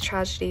into Greek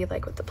tragedy,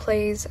 like with the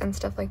plays and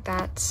stuff like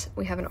that.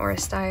 We have an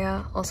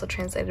Oresteia, also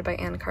translated by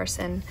Anne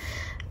Carson.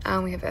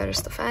 We have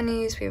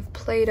Aristophanes, we have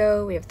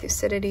Plato, we have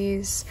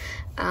Thucydides,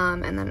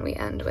 and then we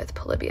end with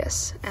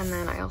Polybius. And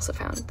then I also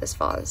found this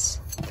vase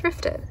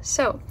thrifted.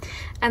 So,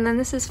 and then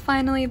this is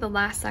finally the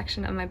last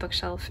section of my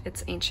bookshelf.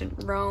 It's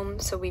ancient Rome.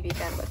 So we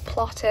begin with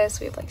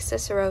Plautus, we have like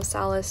Cicero,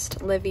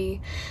 Sallust,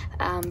 Livy,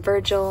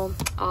 Virgil,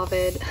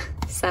 Ovid,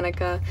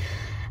 Seneca,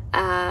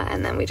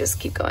 and then we just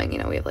keep going. You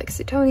know, we have like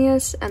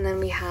Suetonius, and then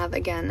we have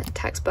again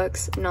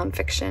textbooks,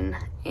 nonfiction,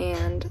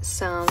 and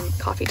some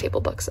coffee table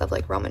books of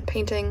like Roman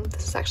painting.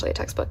 This is actually a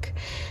textbook.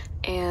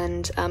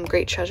 And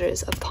Great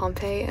Treasures of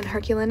Pompeii and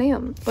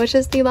Herculaneum, which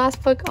is the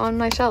last book on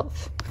my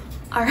shelf.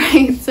 All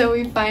right, so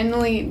we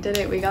finally did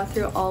it. We got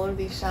through all of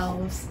these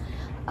shelves.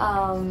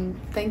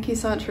 Thank you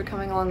so much for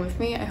coming along with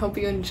me. I hope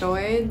you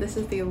enjoyed. This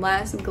is the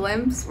last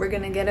glimpse we're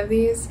gonna get of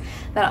these,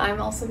 that I'm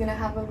also gonna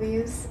have of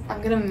these.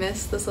 I'm gonna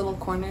miss this little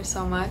corner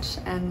so much,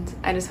 and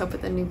I just hope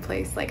at the new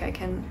place like I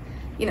can,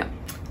 you know,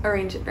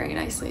 arrange it very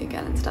nicely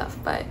again and stuff.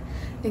 But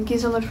thank you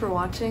so much for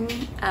watching.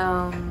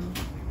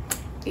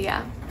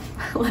 Yeah,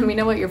 let me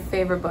know what your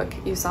favorite book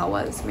you saw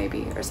was,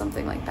 maybe, or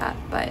something like that.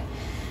 But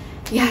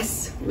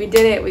yes, we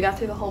did it. We got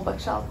through the whole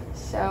bookshelf.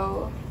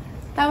 So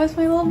that was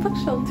my little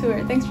bookshelf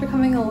tour. Thanks for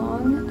coming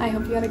along. I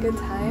hope you had a good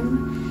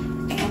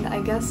time, and I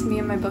guess me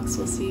and my books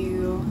will see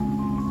you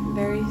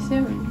very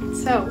soon.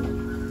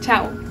 So,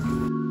 ciao.